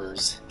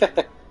keepers. I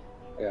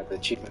got the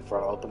achievement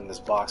for opening this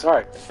box.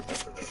 Alright.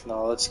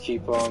 Now let's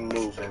keep on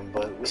moving,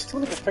 but we still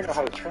need to figure out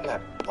how to turn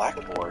that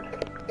blackboard.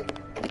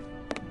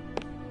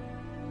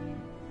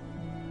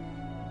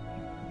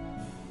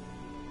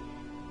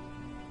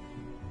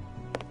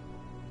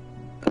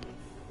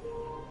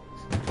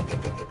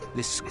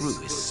 This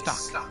screw is stuck.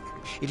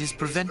 It is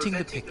preventing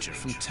the picture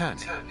from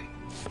turning.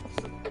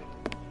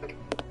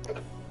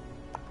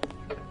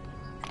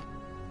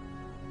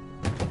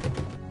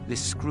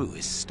 This screw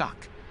is stuck.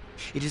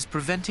 It is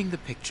preventing the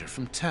picture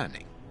from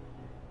turning.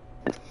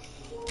 What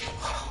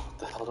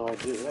the hell do I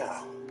do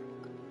now?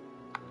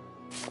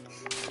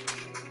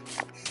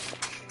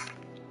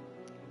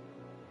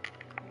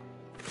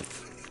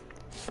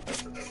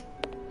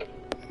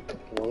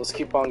 Well, let's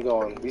keep on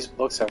going. These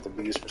books have to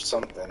be used for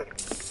something.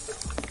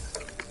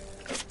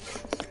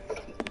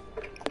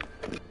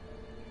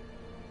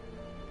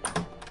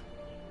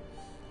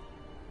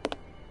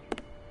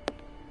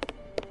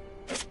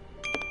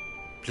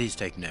 Please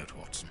take note,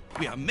 Watson.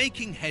 We are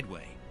making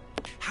headway.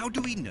 How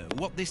do we know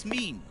what this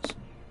means?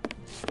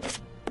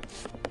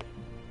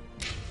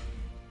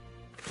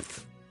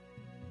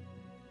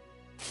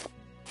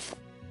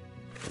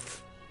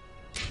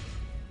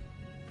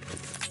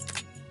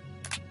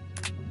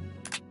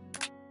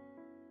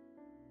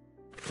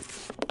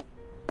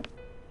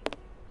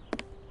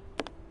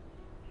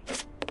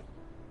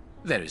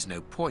 There is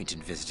no point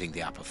in visiting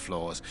the upper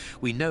floors.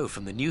 We know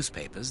from the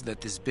newspapers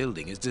that this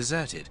building is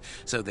deserted,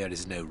 so there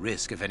is no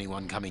risk of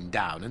anyone coming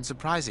down and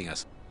surprising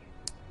us.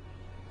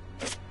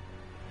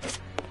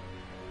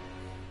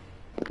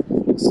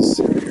 What's this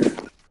here?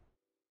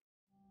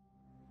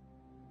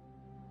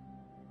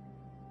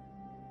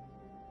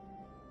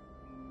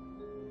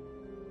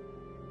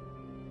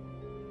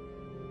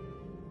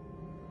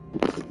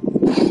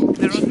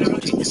 There are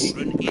naughty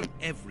children in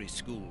every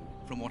school,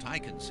 from what I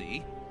can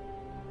see.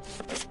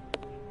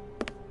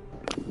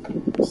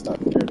 It's not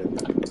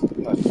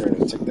fair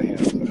to take the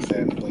hand and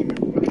then blame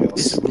everybody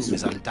else. This room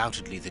is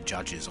undoubtedly the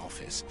judge's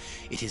office.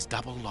 It is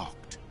double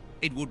locked.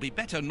 It would be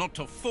better not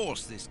to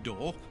force this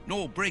door,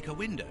 nor break a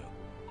window.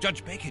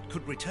 Judge Beckett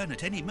could return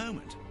at any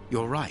moment.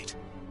 You're right,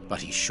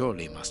 but he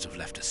surely must have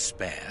left a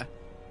spare.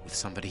 With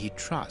somebody he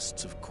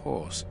trusts, of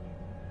course.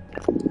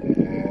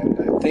 And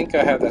I think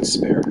I have that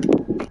spare.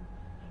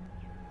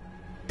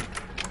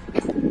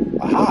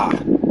 Aha!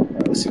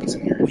 Alright, let's see what's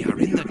in here. We are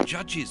in the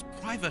judge's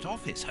private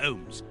office,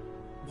 Holmes.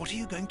 What are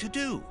you going to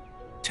do?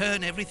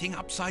 Turn everything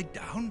upside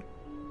down?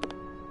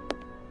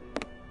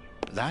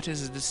 That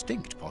is a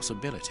distinct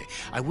possibility.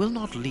 I will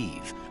not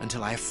leave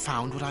until I have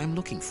found what I am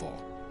looking for.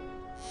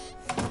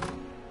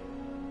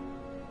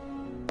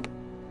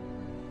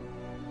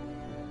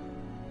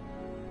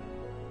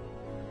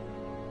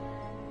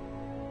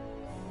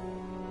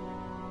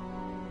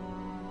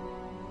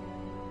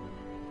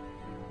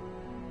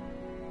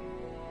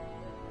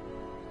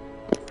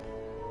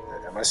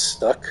 Am I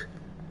stuck?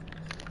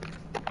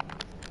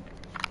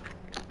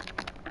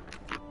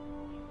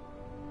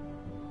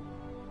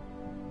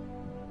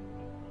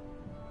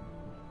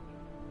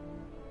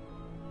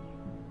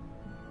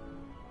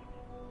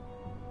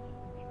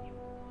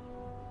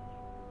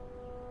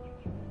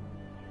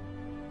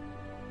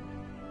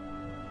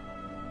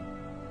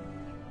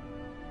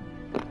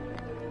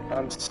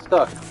 I'm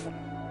stuck.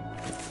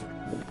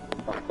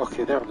 Oh,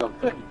 okay, there we go.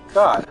 Good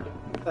God.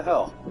 What the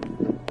hell?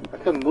 I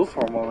couldn't move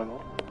for a moment.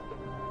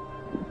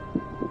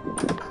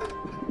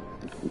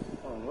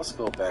 Let's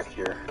go back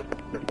here.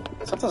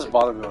 Something's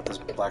bothering me with this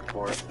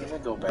blackboard. Let me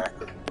go back.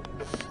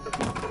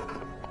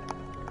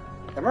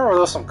 I remember there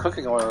was some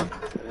cooking oil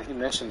that he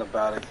mentioned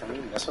about it. Can we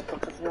mess with the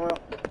cooking oil?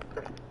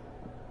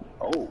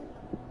 Oh.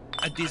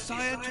 A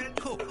desire to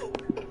cook.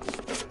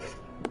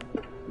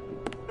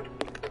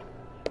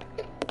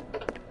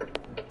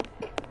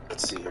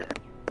 Let's see here.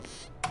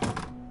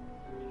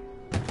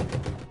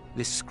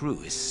 This screw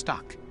is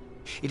stuck.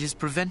 It is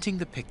preventing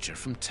the picture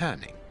from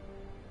turning.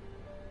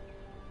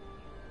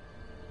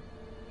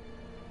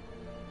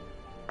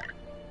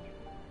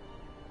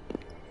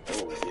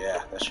 Oh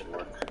yeah, that should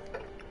work.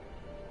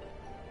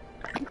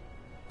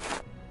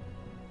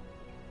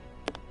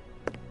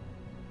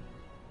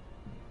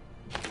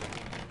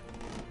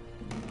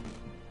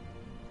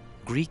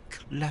 Greek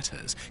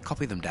letters.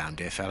 Copy them down,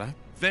 dear fellow.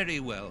 Very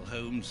well,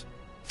 Holmes.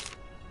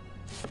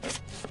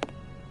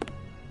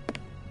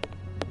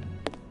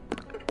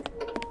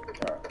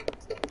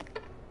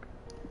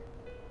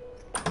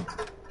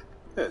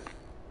 Good.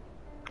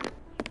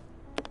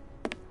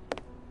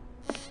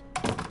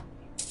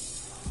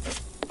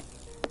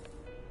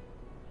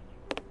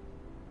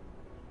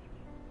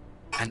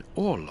 An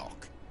oar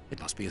lock. It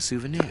must be a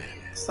souvenir.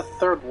 It's the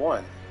third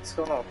one. What's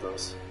going on with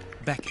those?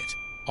 Beckett,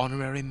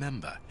 honorary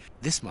member.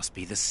 This must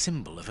be the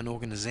symbol of an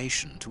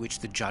organization to which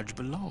the judge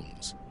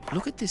belongs.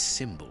 Look at this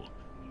symbol.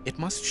 It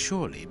must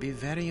surely be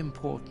very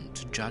important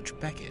to Judge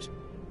Beckett.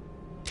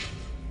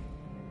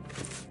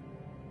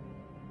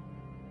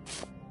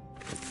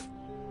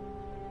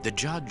 The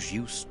judge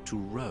used to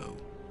row.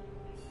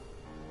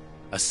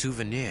 A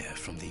souvenir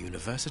from the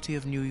University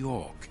of New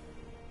York.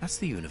 That's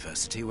the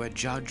university where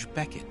Judge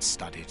Beckett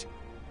studied.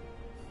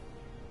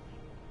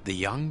 The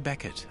young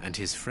Beckett and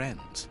his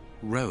friends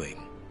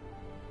rowing.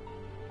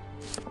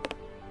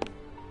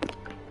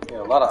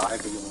 Yeah, a lot of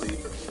Ivy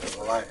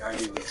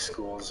League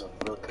schools are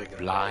real big.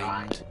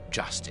 Blind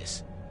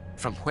justice.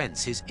 From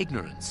whence his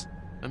ignorance?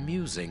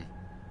 Amusing.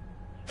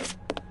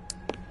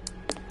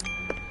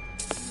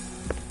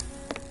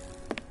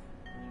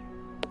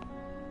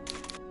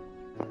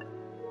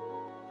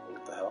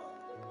 What the hell?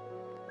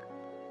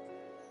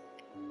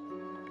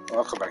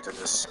 I'll come back to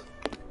this.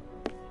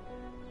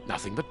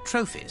 Nothing but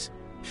trophies.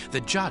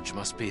 The judge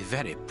must be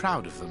very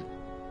proud of them.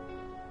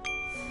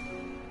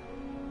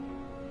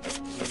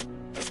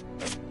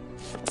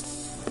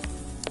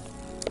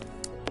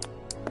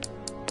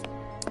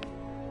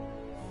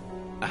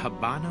 A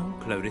Habano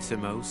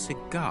Clarissimo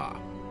cigar.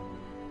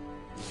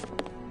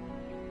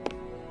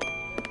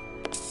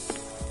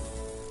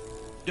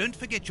 Don't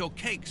forget your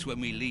cakes when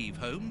we leave,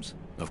 Holmes.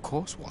 Of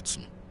course,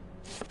 Watson.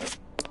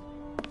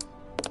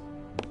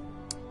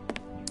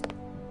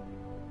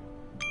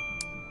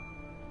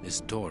 This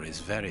door is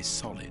very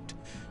solid,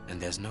 and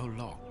there's no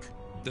lock.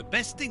 The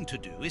best thing to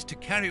do is to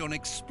carry on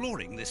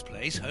exploring this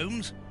place,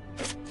 Holmes.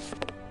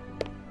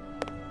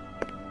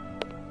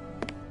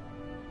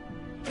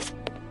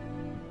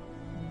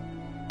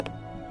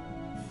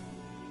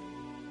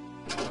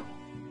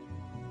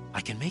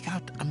 I can make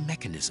out a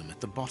mechanism at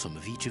the bottom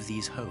of each of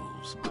these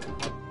holes.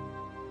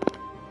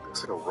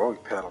 Looks like a rowing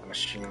paddle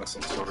machine of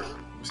some sort. Let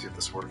me see if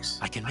this works.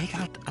 I can make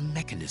out a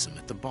mechanism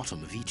at the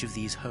bottom of each of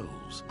these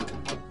holes.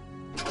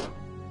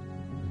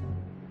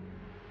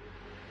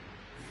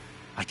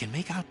 I can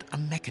make out a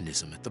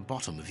mechanism at the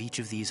bottom of each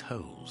of these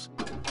holes.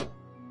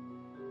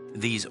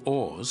 These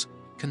oars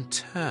can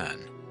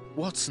turn.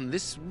 Watson,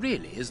 this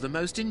really is the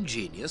most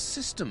ingenious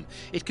system.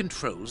 It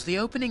controls the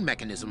opening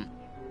mechanism.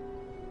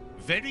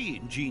 Very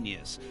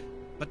ingenious.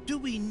 But do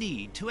we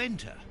need to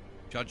enter?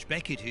 Judge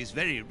Beckett is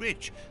very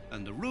rich,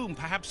 and the room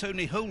perhaps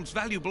only holds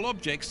valuable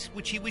objects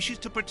which he wishes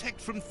to protect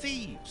from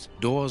thieves.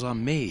 Doors are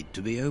made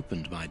to be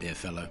opened, my dear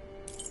fellow.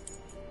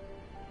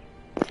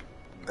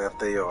 That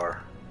they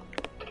are.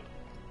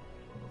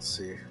 Let's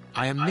see.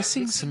 I am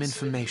missing some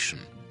information.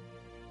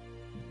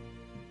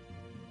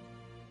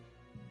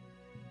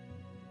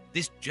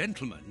 This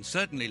gentleman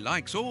certainly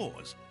likes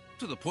oars,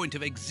 to the point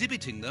of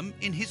exhibiting them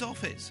in his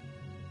office.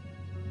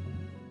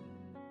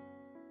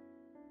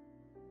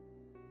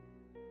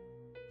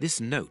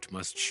 This note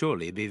must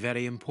surely be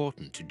very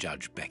important to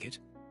Judge Beckett.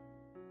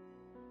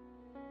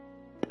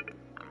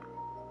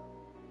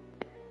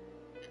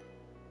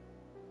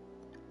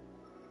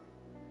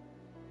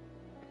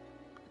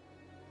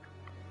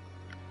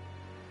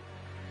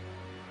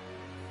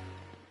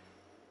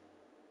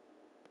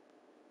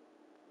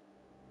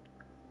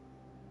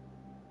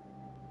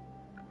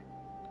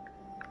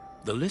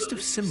 The list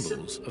of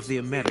symbols of the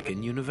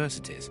American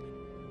universities.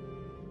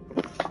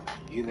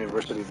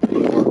 University of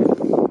New York.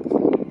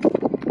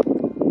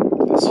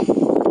 That's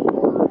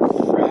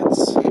 4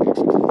 frets.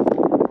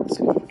 Let's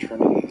go for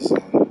Trinity's.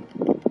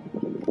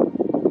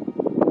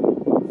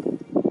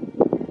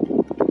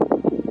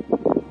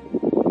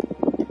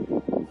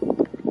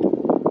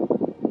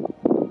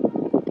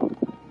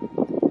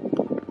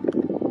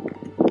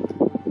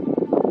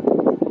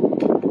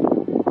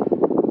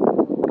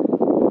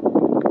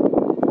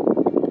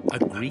 A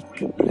Greek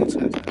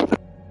letter.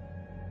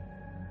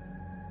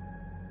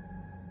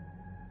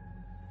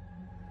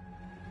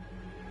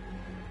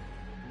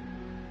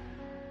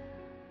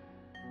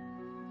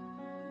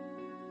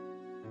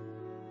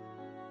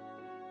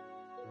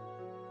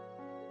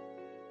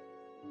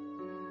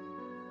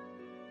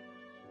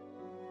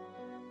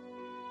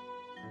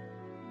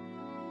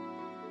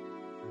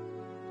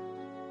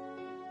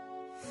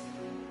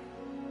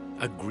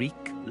 A Greek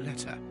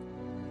letter.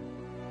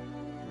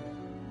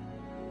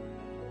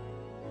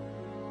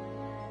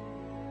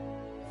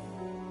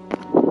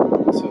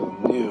 So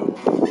new.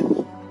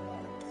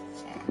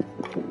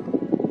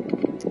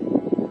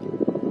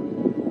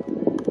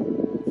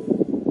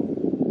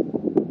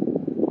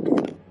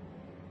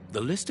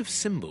 The list of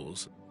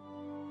symbols.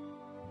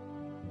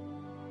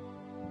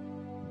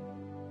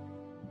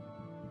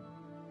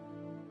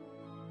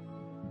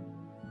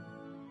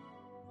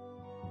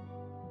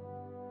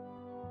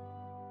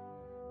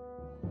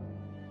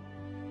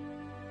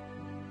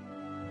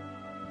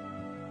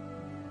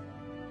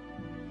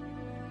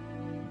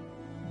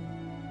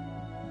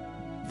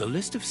 The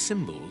list of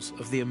symbols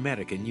of the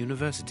American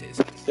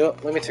universities. Yeah,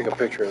 let me take a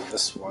picture of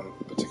this one,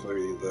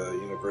 particularly the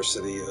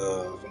University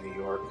of New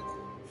York.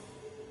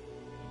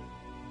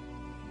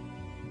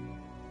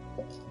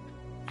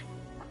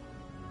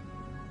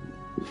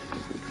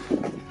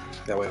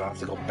 That way I don't have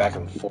to go back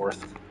and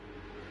forth.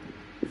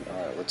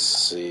 Alright, let's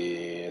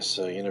see.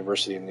 So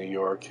University of New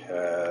York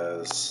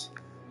has...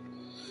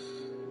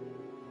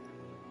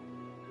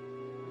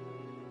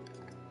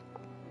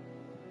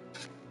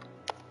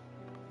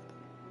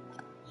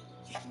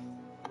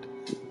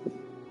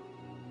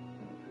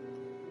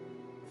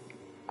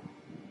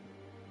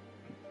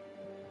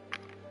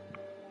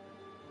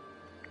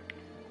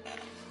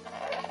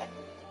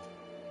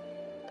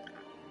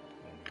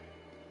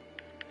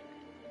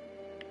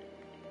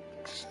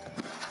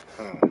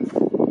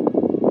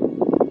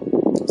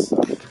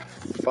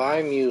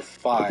 Phi mu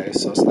phi,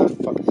 so it's not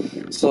phi.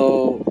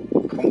 So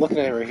I'm looking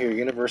at it right here,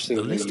 University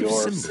The of New list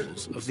York. of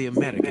symbols of the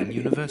American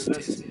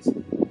universities.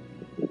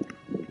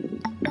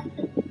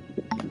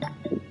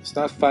 It's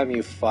not phi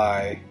mu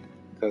phi,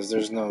 because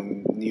there's no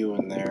mu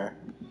in there.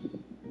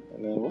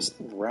 And then what's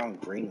the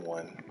round green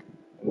one?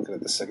 I'm looking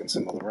at the second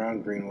symbol, the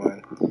round green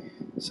one.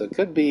 So it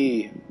could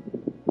be...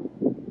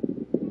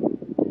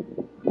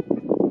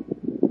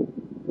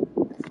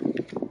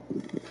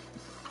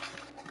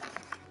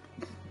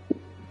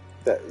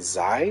 that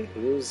Xi?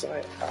 Mu Xi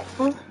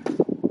Alpha?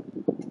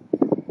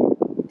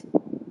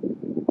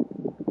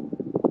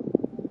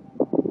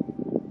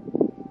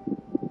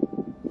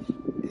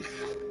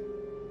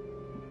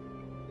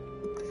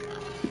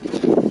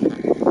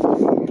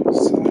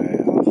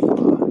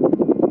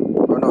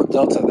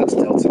 Delta, that's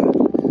delta.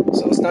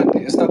 So it's not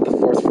the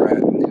fourth fret.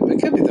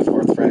 It could be the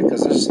fourth fret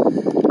because there's,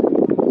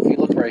 if you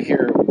look right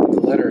here,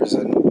 the letter is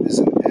an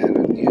N,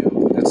 a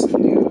nu. That's the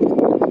nu.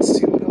 Let's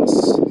see what else.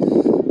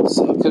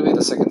 So it could be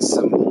the second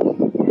symbol.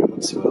 Alright,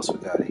 let's see what else we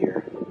got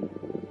here.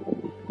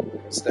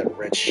 It's that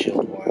red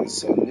shield one.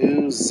 So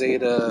nu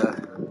zeta.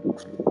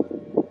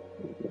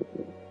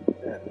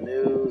 That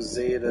nu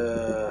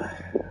zeta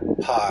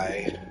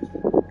pi.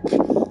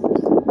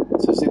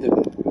 So it's either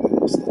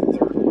what's the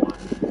third one?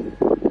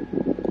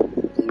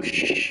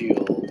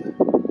 Shield.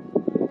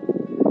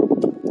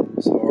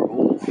 So,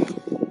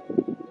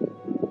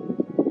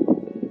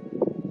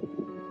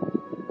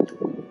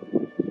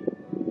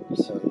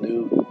 so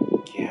new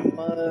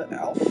gamma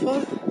alpha.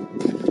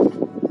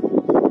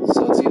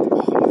 So it's either. Oh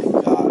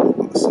my god! Hold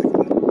on a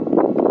second.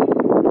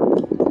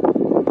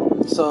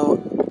 So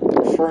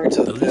referring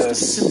to The this,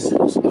 list of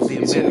symbols of the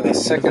it's either the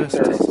second,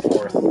 third, or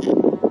fourth.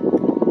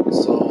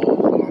 So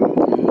hold on.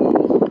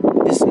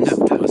 This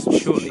note must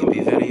surely be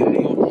very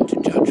important to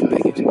Judge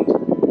Beckett.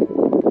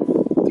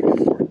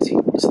 314.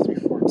 What's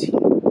 314?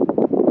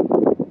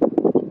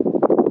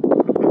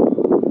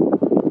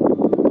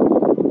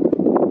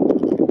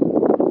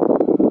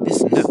 This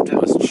note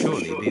must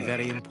surely be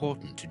very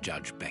important to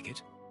Judge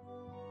Beckett.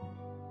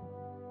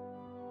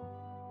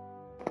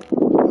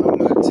 I'm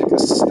gonna take a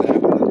stab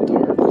in the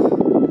dark.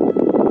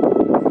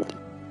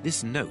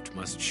 This note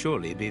must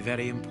surely be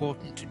very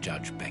important to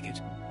Judge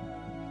Beckett.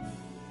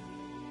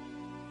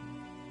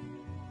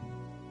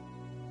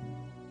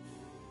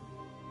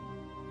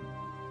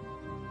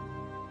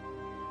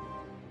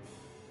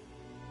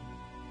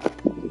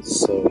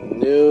 So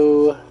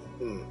new.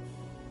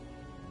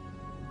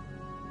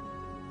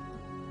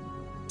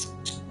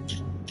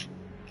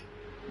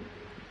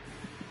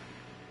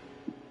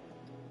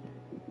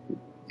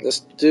 Let's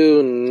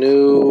do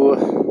new.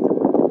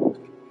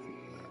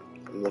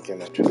 I'm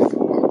looking after the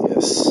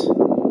August.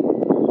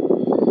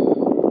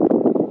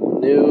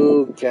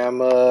 New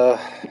gamma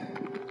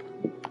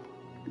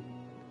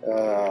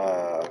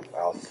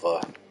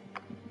alpha.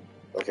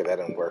 Okay, that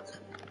didn't work.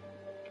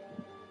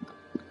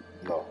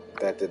 No,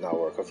 that did not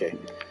work. Okay.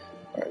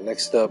 Alright,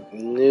 next up,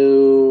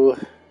 new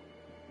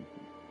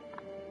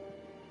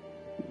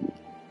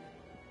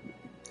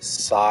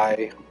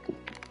psi.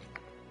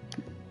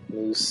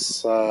 New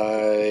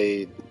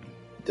psi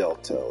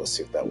delta. Let's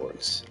see if that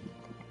works.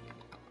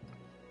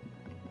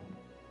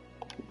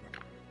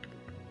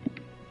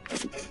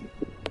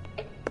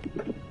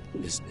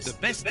 The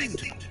best thing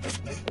to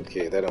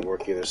Okay, that didn't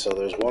work either. So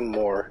there's one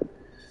more.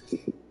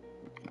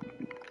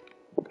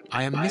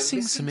 I am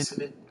missing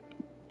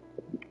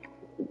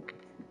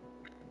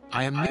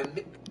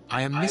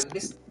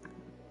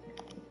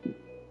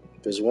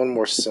There's one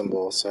more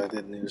symbol, so I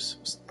did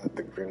use not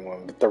the green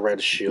one, but the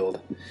red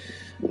shield.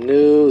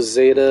 New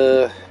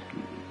zeta.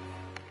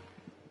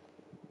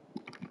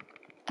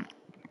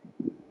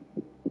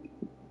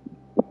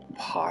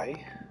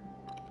 Pi.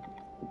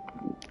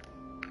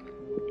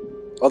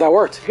 Oh, that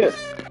worked. Good.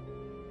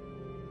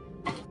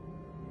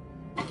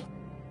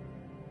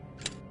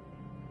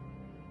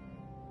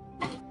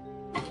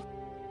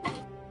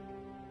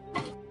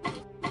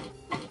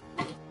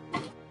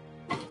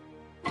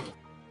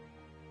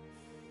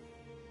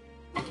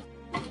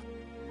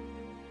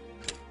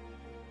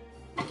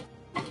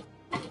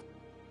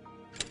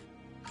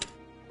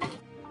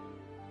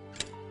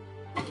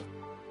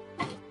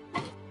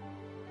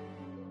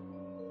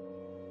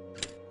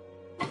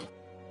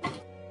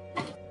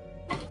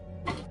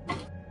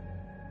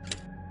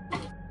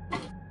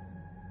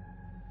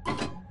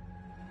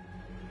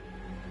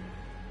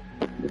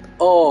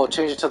 Oh,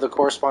 change it to the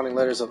corresponding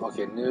letters of,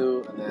 okay,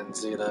 new, and then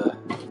zeta.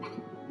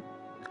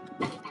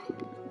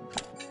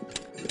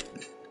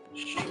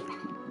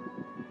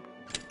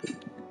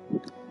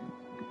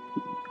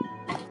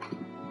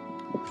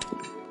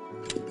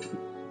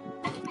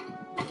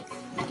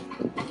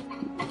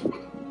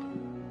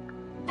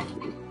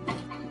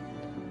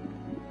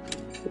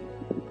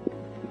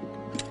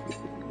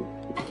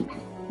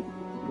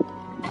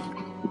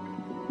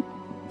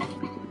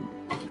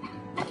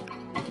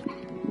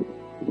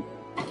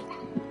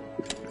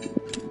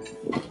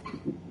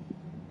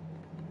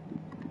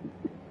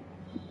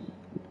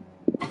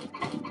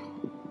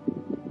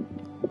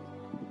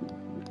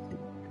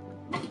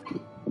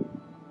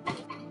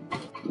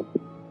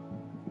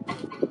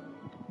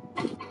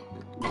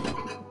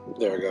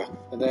 There we go.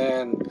 And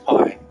then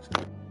pie.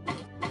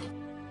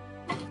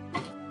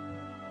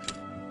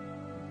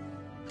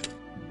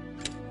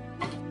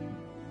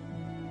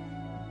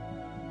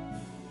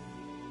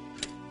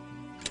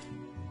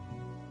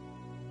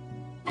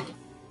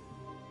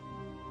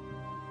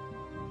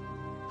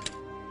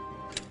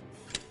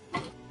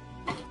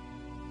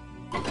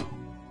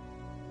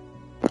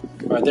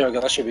 Alright, there we go.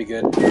 That should be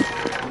good.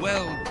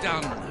 Well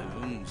done,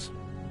 Holmes.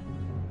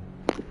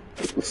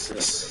 What's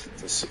this?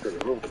 It's a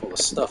secret room full of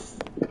stuff.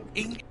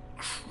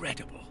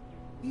 Incredible.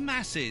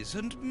 Masses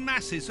and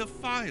masses of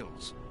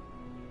files.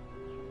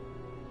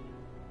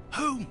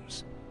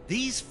 Holmes,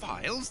 these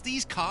files,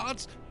 these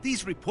cards,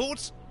 these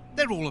reports,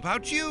 they're all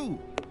about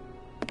you.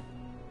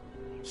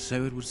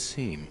 So it would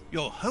seem.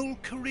 Your whole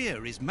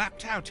career is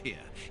mapped out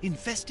here,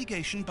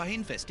 investigation by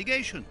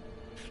investigation.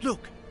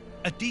 Look,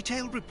 a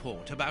detailed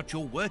report about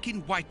your work in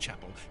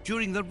Whitechapel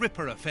during the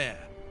Ripper affair.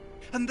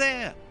 And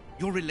there,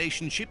 your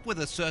relationship with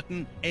a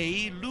certain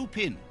A.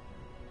 Lupin.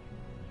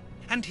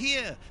 And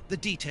here, the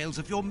details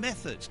of your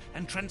methods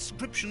and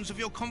transcriptions of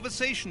your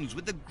conversations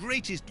with the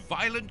greatest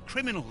violent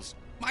criminals.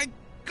 My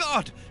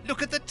God,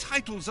 look at the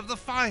titles of the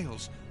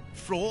files.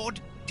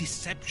 Fraud,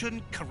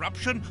 deception,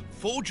 corruption,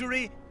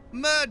 forgery,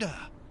 murder.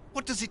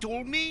 What does it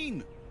all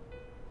mean?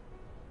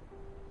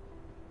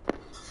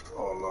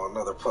 Oh no,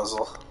 another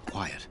puzzle.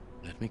 Quiet.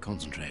 Let me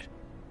concentrate.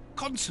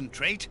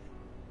 Concentrate?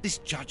 This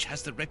judge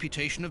has the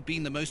reputation of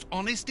being the most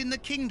honest in the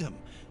kingdom,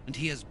 and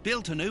he has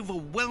built an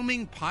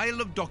overwhelming pile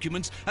of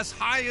documents as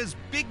high as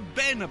Big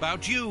Ben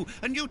about you,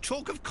 and you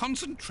talk of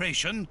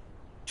concentration?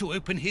 To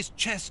open his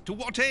chest to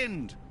what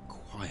end?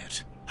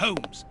 Quiet.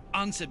 Holmes,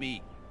 answer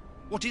me.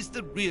 What is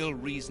the real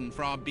reason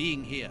for our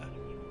being here?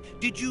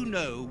 Did you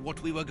know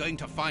what we were going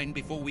to find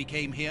before we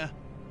came here?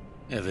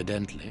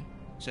 Evidently.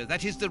 So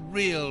that is the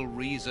real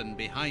reason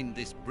behind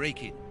this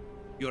break-in.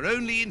 You're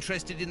only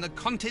interested in the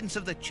contents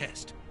of the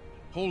chest.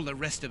 All the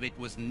rest of it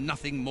was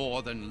nothing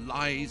more than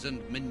lies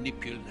and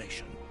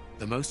manipulation.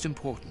 The most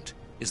important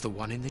is the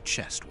one in the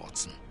chest,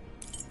 Watson.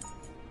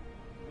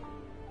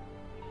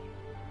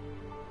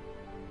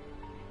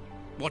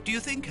 What do you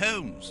think,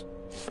 Holmes?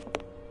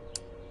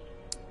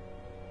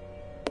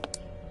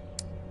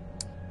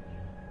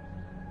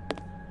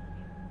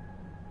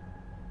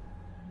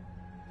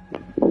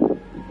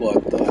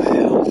 What the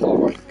hell? Oh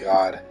my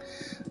god.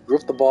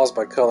 Group the balls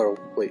by color.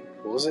 Wait,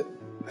 what was it?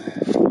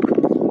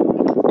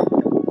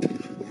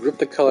 Group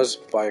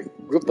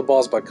the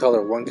balls by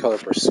color, one color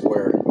per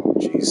square. Oh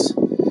jeez.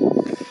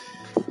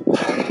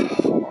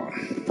 Hold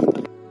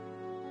on.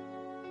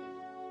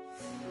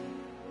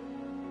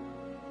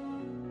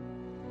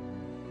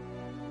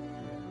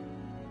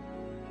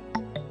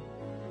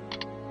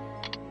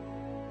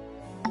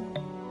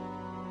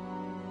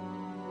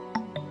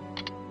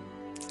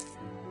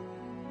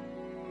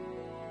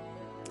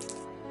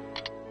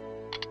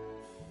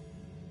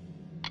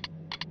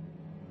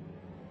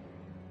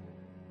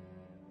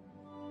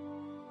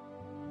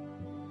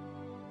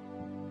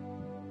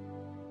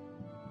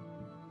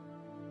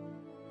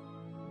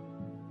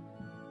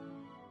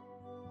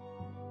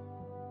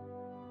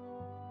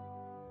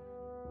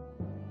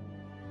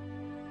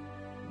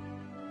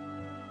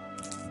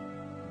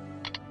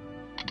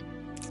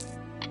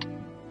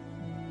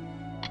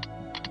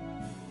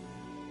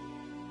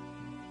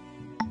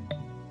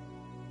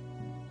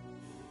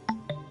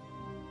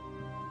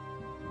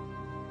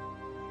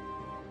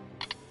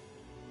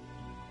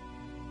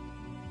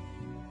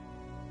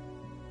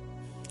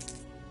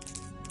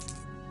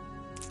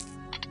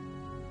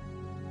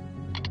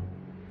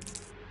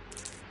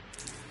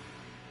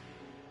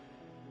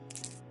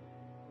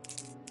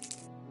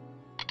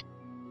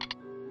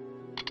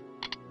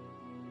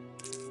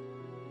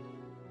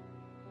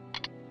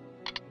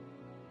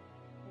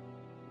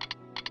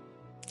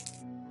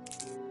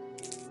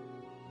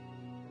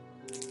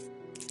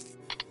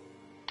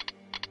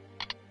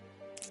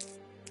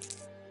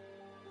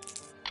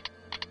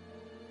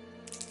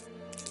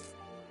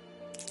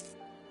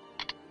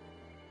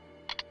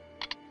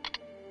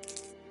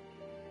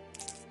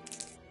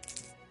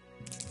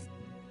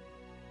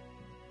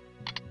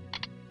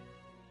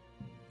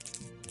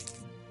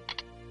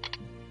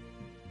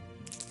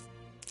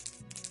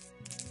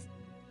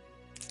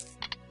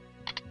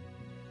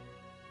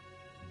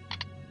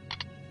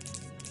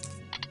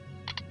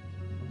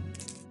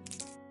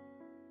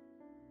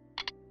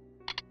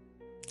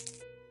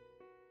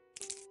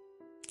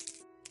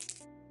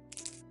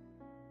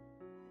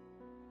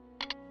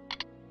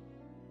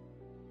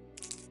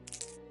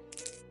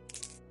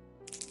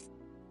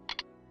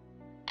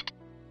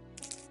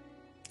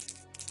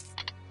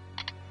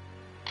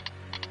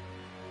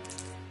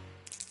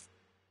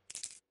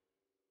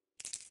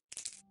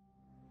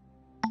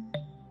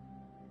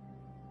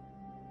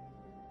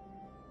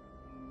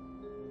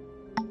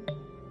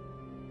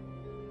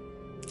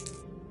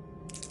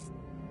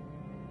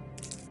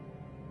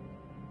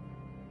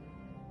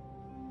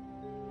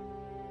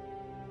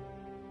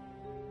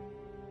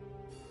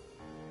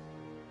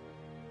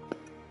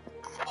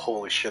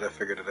 Holy shit, I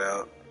figured it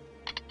out.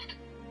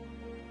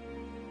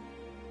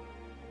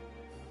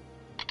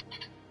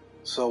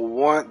 So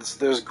one,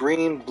 there's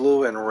green,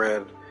 blue, and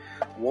red.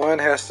 One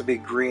has to be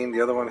green,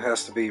 the other one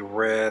has to be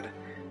red.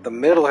 The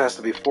middle has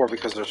to be 4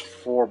 because there's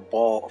 4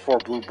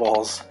 blue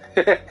balls.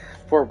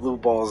 4 blue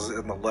balls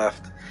in the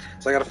left.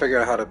 So I gotta figure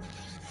out how to...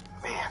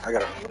 Man, I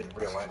gotta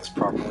realign this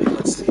properly.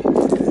 Let's see.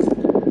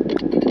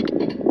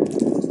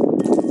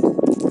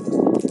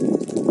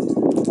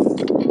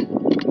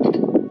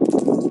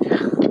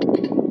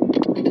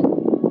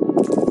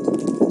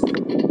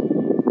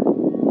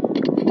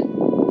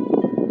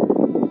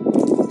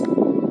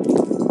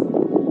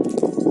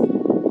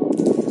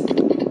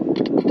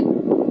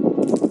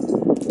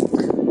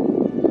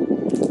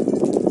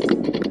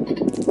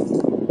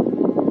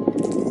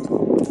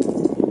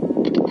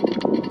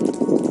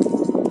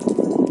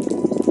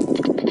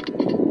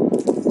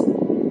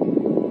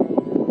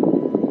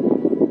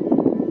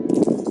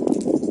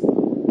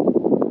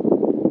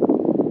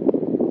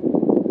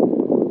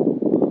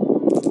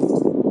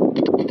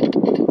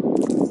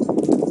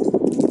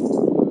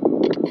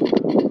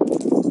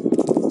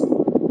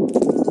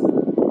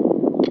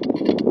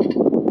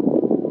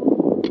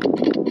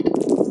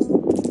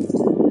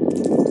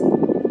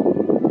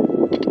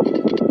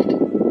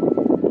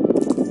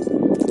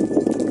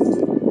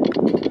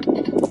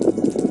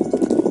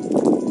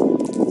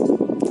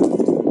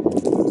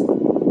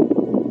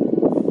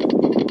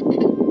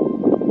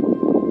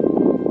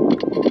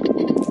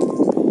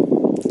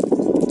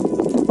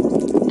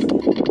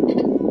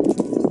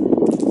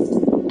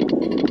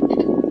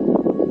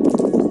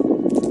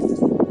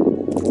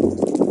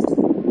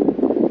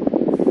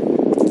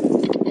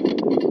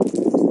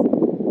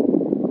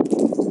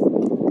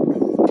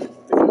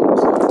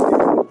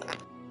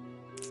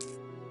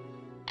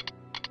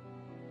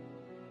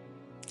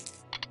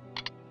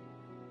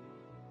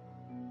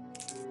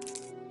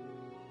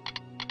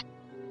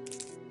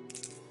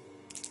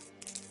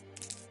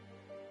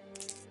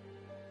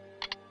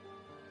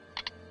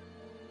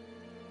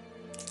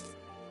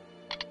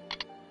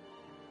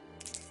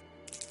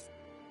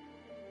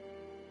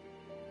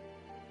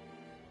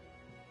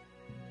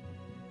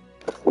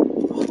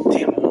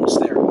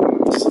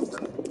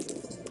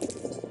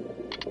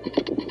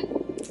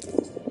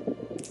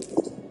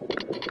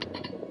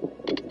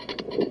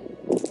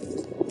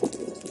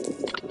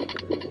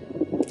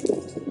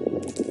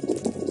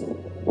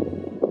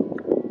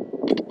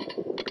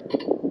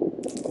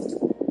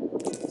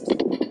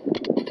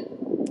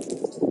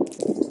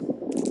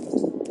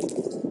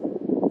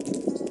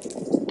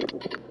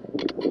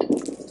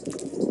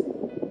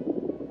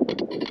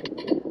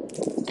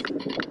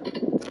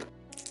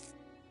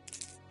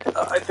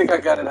 I think I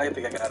got it.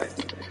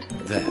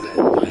 There,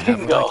 I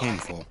have what I came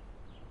for.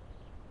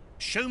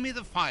 Show me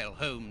the file,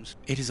 Holmes.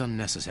 It is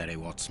unnecessary,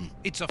 Watson.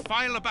 It's a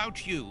file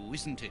about you,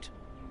 isn't it?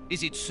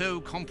 Is it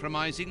so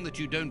compromising that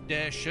you don't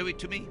dare show it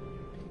to me?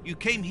 You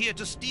came here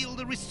to steal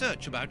the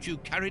research about you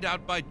carried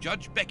out by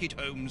Judge Beckett,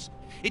 Holmes.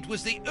 It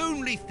was the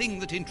only thing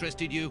that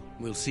interested you.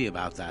 We'll see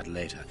about that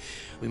later.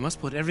 We must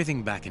put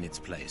everything back in its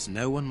place.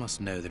 No one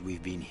must know that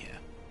we've been here.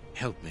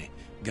 Help me.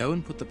 Go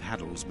and put the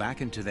paddles back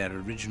into their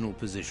original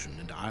position,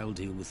 and I'll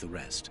deal with the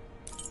rest.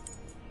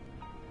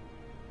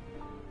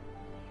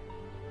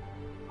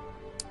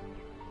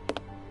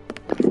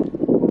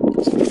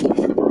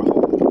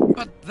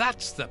 But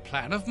that's the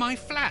plan of my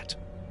flat.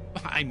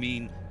 I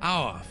mean,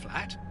 our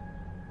flat.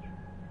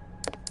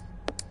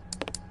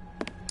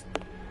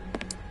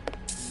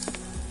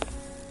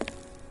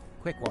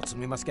 Quick, Watson,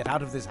 we must get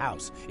out of this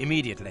house.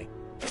 Immediately.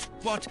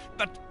 What?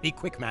 But Be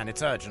quick, man,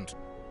 it's urgent.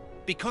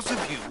 because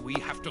of you, we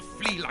have to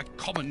flee like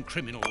common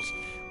criminals,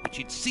 which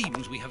it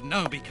seems we have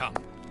now become.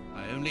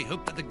 I only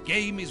hope that the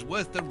game is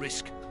worth the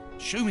risk.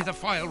 Show me the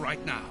file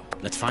right now.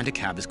 Let's find a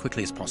cab as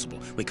quickly as possible.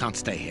 We can't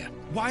stay here.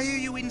 Why are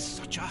you in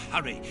such a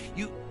hurry?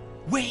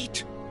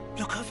 Wait!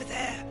 Look over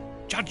there.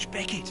 Judge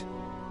Beckett.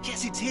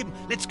 Yes, it's him.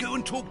 Let's go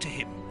and talk to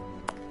him.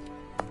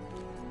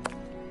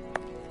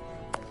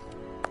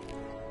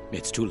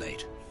 It's too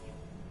late.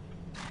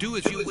 Do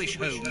as you wish,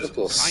 Holmes. Looks a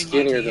little I'd like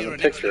skinnier to than hear the an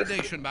picture.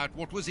 explanation about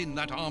what was in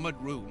that armored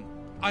room.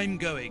 I'm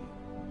going.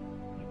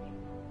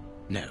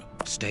 No,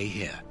 stay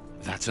here.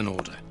 That's an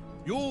order.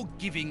 Your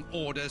giving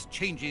orders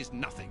changes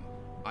nothing.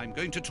 I'm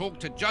going to talk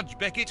to Judge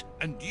Beckett,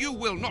 and you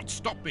will not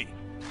stop me.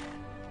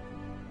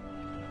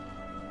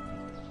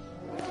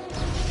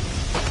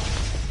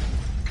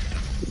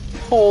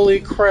 Holy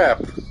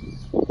crap.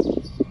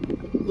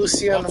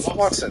 Lucian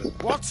Watson.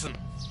 Watson,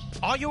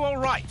 are you all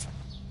right?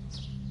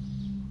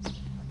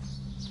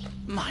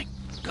 My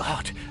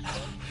God.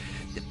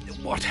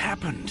 What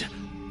happened?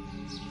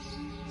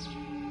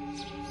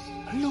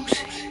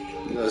 Lucy.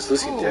 Is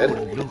Lucy dead?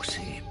 Oh,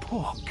 Lucy,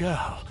 poor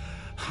girl.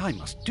 I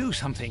must do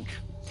something.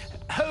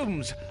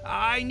 Holmes,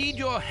 I need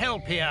your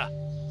help here.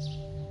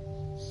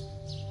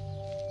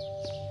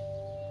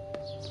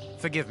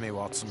 Forgive me,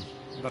 Watson,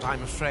 but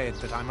I'm afraid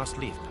that I must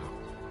leave now.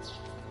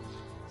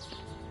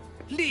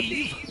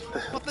 Leave?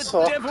 What the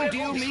So devil do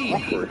you mean?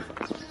 awkward.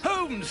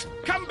 Holmes,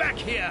 come back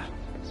here!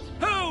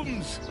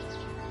 Holmes!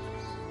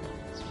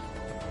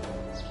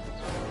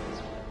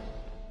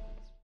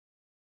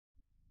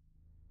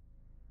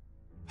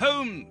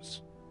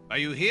 Holmes! Are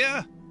you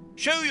here?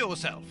 Show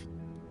yourself!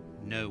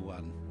 No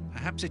one.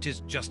 Perhaps it is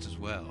just as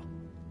well.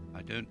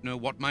 I don't know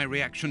what my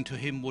reaction to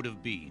him would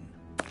have been.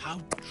 How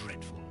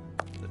dreadful.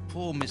 That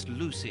poor Miss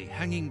Lucy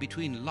hanging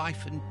between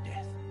life and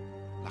death.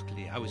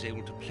 Luckily, I was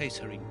able to place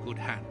her in good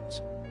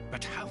hands.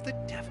 But how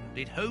the devil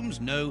did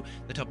Holmes know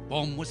that a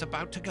bomb was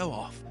about to go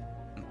off?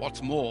 And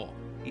what's more,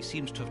 he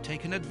seems to have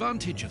taken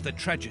advantage of the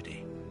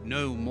tragedy.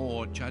 No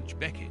more Judge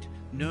Beckett.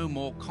 No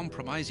more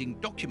compromising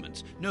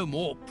documents. No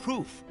more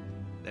proof.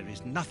 There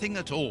is nothing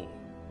at all.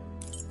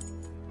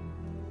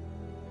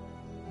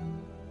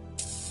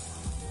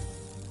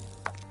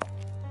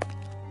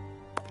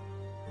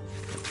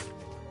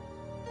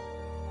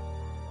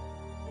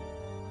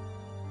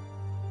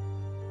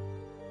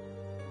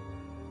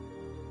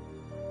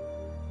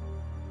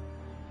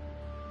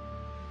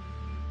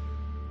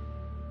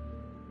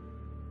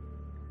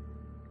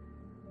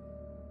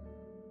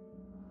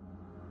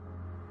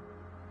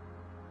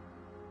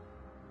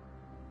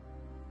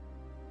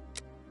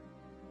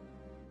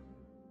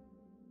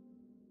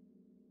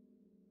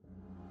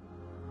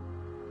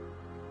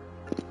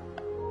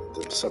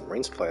 The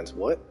submarine's plans,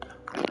 what?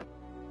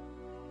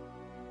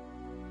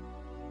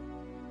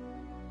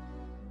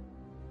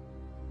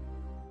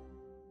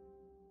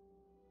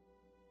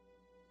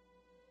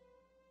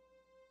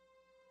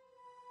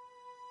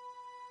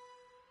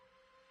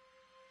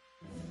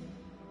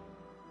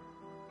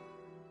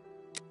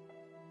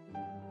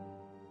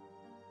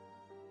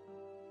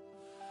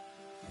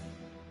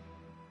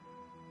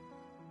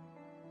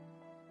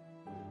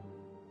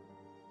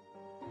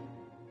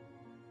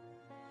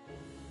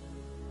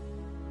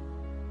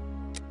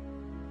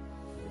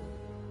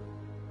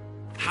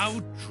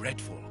 How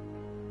dreadful.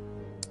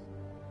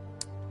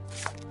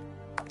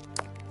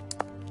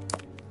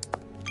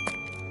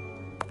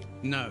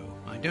 No,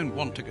 I don't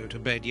want to go to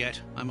bed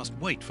yet. I must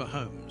wait for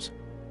Holmes.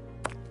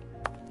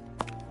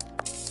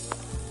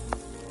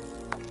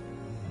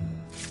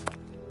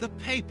 The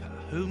paper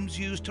Holmes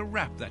used to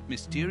wrap that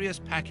mysterious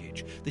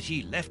package that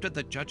he left at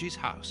the judge's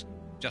house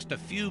just a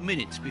few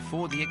minutes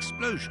before the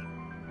explosion.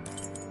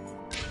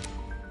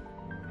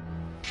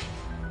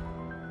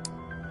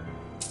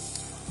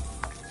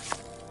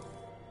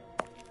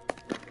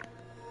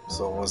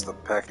 So was the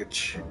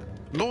package?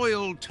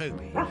 Loyal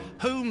Toby.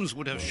 Holmes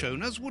would have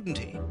shown us, wouldn't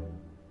he?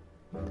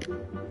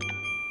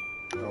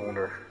 I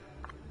wonder.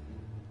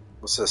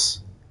 What's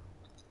this?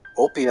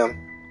 Opium.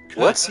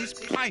 That's What? his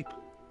pipe.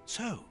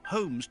 So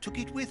Holmes took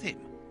it with him.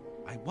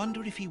 I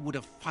wonder if he would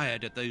have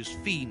fired at those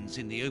fiends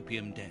in the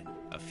opium den.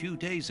 A few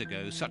days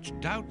ago, such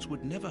doubts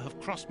would never have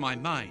crossed my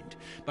mind.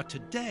 But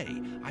today,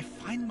 I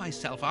find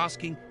myself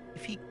asking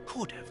if he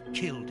could have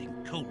killed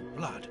in cold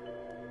blood.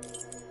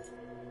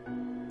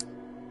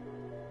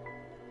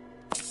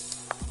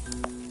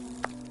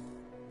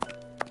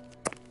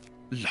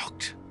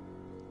 Locked.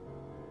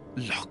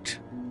 Locked.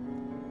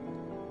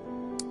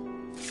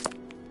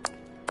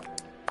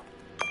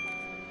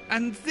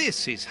 And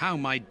this is how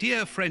my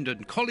dear friend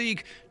and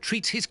colleague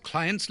treats his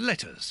client's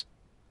letters.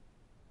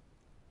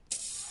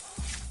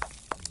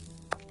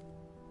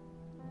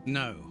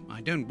 No,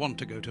 I don't want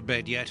to go to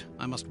bed yet.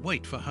 I must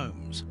wait for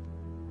Holmes.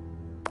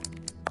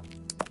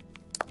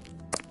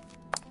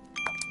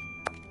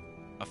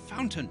 A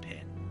fountain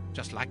pen,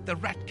 just like the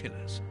rat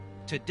killers.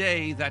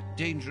 Today, that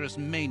dangerous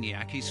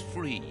maniac is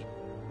free.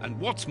 And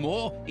what's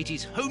more, it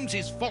is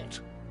Holmes's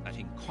fault. That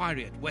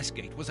inquiry at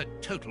Westgate was a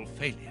total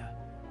failure.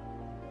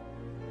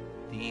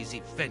 These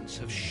events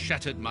have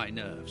shattered my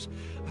nerves.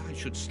 I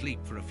should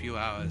sleep for a few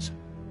hours.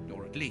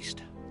 Or at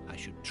least, I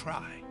should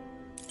try.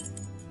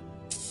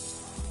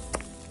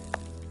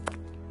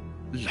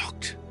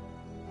 Locked.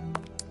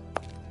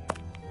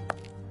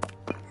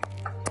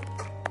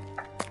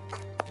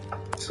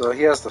 So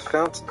he has the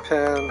fountain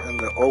pen and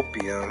the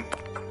opium.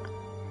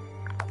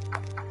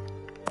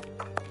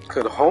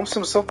 Could Holmes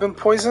himself been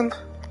poisoned?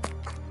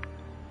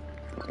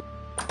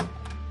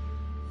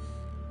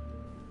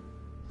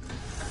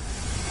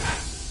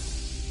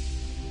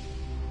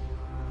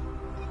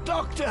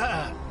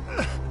 Doctor!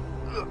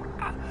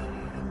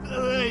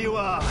 There you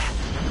are.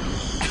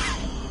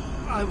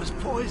 I was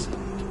poisoned.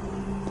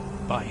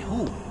 By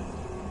whom?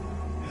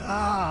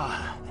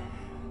 Ah,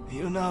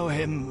 you know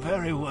him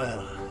very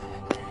well.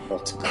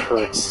 That's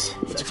Kurtz.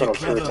 It's Such a Colonel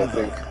Kurtz, I clever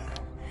think. man.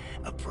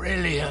 A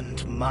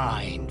brilliant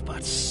mind,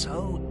 but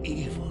so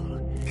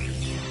evil.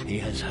 He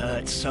has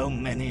hurt so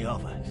many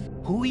of us.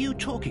 Who are you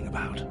talking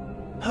about?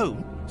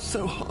 Holmes?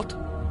 So hot.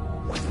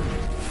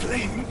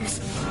 Flames.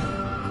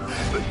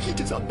 The heat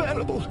is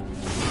unbearable.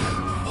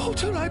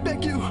 Walter, I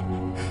beg you.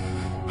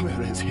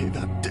 Where is he,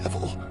 that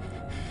devil?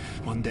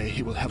 One day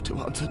he will have to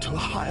answer to a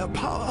higher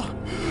power.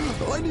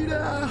 Oh, I need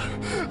air.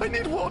 I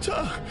need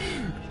water.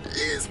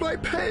 Ease my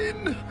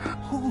pain.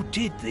 Who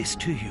did this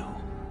to you?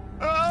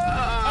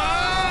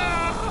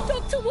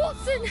 Dr.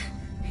 Watson!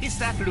 Is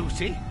that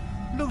Lucy?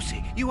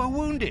 Lucy, you are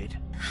wounded.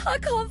 I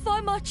can't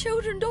find my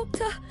children,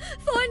 Doctor.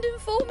 Find them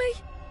for me.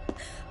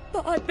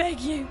 But I beg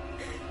you,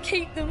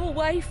 keep them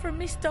away from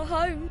Mr.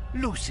 Holmes.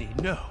 Lucy,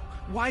 no.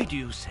 Why do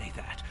you say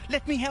that?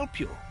 Let me help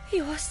you.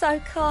 You are so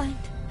kind.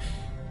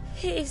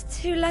 It is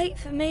too late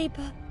for me,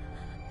 but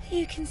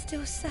you can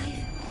still save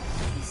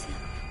yourself.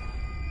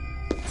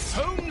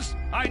 Holmes,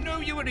 I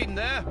know you are in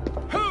there.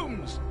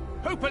 Holmes,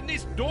 open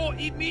this door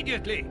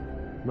immediately.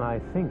 I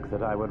think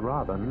that I would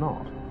rather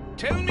not.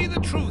 Tell me the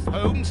truth,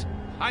 Holmes.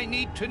 I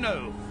need to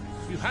know.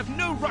 You have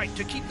no right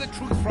to keep the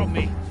truth from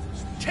me.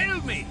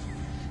 Tell me.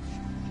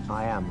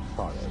 I am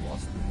sorry,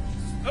 Watson.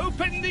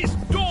 Open this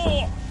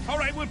door,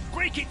 or I will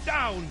break it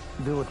down.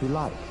 Do what you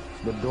like.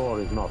 The door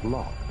is not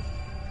locked.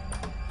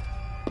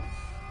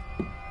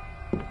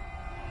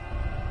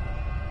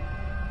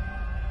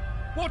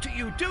 What are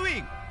you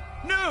doing?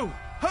 No,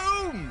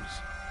 Holmes!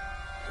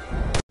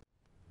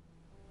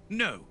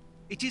 No,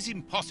 it is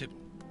impossible.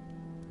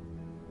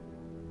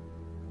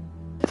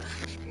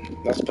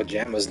 That's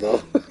pajamas, though.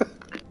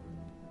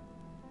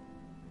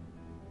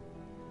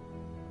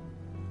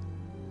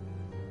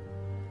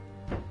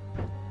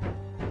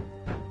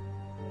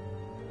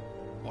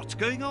 What's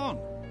going on?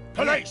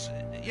 Police!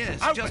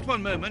 Yes, Open. just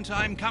one moment,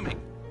 I'm coming.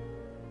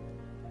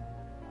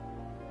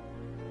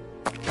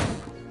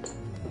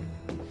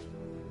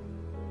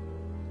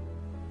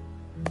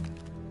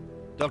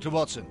 Dr.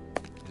 Watson,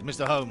 is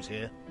Mr. Holmes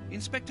here?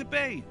 Inspector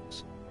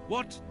Baines,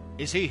 what?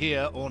 Is he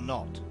here or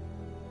not?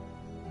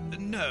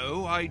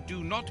 No, I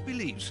do not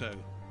believe so.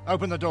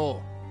 Open the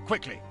door,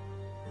 quickly.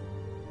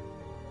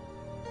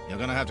 You're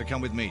going to have to come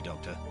with me,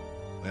 Doctor.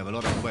 We have a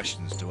lot of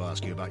questions to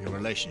ask you about your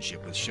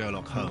relationship with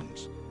Sherlock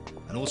Holmes,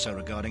 and also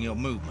regarding your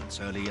movements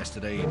early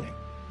yesterday evening.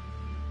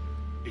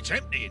 It's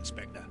empty,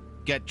 Inspector.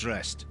 Get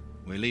dressed.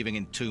 We're leaving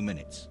in 2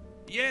 minutes.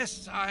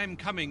 Yes, I'm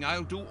coming.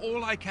 I'll do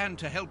all I can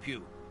to help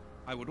you.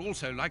 I would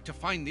also like to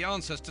find the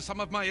answers to some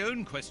of my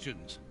own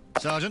questions.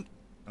 Sergeant,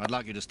 I'd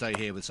like you to stay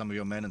here with some of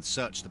your men and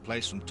search the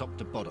place from top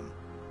to bottom.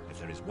 If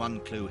there is one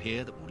clue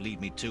here that will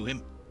lead me to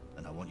him,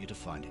 then I want you to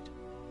find it.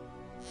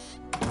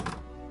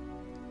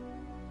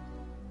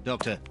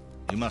 Doctor,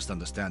 you must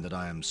understand that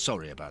I am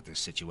sorry about this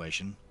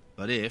situation,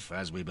 but if,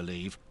 as we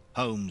believe,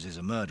 Holmes is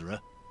a murderer,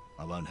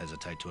 I won't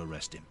hesitate to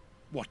arrest him.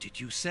 What did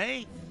you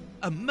say?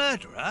 A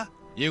murderer?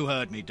 You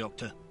heard me,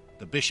 Doctor.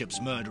 The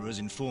Bishop's murderers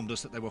informed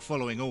us that they were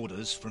following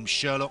orders from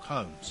Sherlock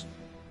Holmes.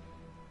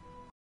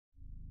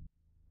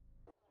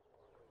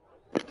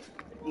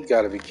 You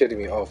gotta be kidding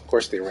me. Oh, of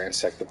course they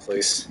ransacked the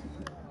place.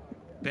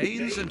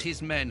 Baines and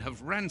his men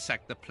have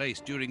ransacked the place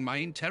during my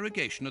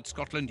interrogation at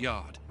Scotland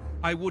Yard.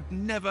 I would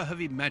never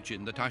have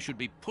imagined that I should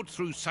be put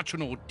through such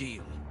an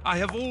ordeal. I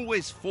have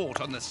always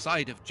fought on the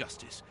side of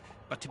justice,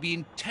 but to be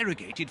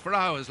interrogated for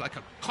hours like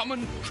a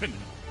common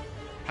criminal,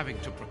 having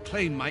to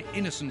proclaim my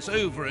innocence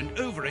over and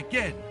over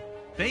again.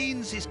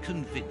 Baines is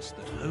convinced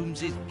that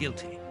Holmes is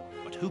guilty,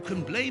 but who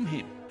can blame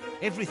him?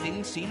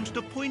 Everything seems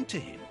to point to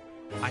him.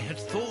 I had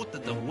thought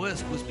that the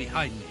worst was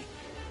behind me,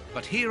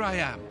 but here I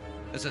am,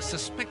 as a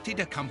suspected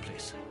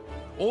accomplice.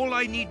 All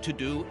I need to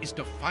do is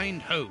to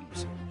find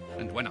Holmes,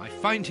 and when I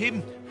find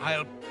him,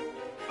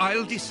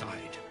 I'll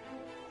decide.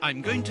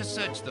 I'm going to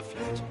search the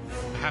flat.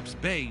 Perhaps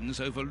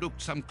Baines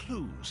overlooked some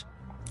clues.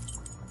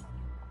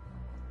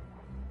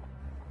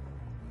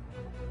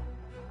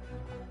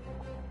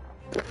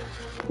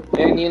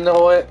 And you know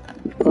what?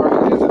 We're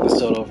gonna end the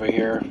episode over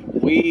here.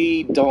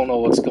 We don't know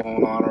what's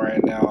going on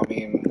right now. I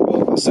mean,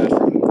 well, aside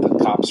from the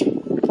cops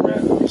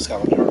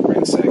Scotland Yard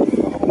ransacking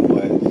the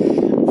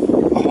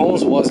home, but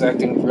Holmes was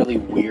acting really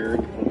weird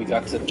when we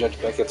got to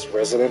Judge Beckett's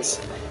residence.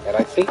 And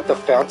I think the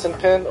fountain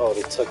pen, oh,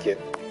 they took it.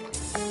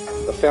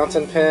 The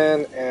fountain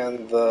pen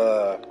and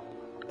the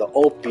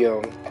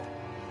opium,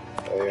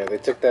 oh yeah, they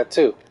took that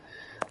too.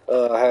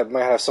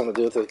 Might have something to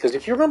do with it. Because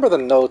if you remember the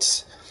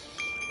notes,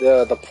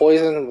 the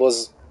poison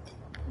was,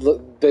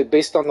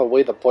 based on the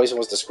way the poison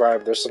was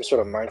described, there's some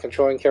sort of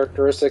mind-controlling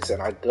characteristics,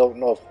 and I don't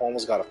know if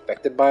Holmes got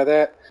affected by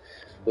that,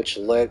 which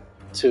led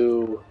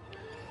to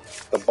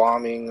the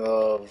bombing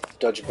of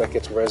Judge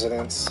Beckett's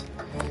residence.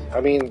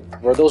 I mean,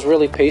 were those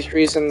really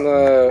pastries in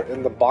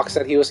the box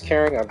that he was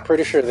carrying? I'm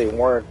pretty sure they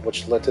weren't,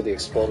 which led to the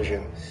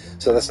explosion.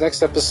 So this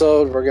next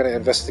episode, we're going to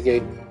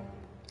investigate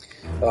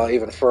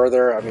even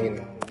further. I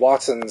mean,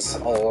 Watson's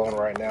all alone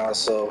right now,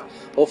 so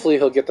hopefully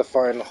he'll get to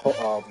find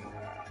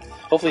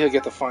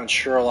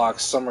Sherlock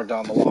somewhere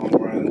down the long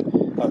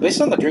run. Based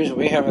on the dreams, we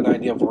may have an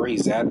idea of where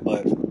he's at,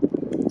 but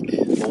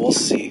we'll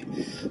see.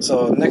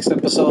 So next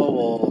episode,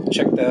 we'll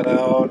check that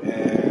out,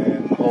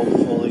 and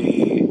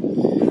hopefully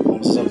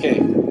Holmes is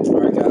okay.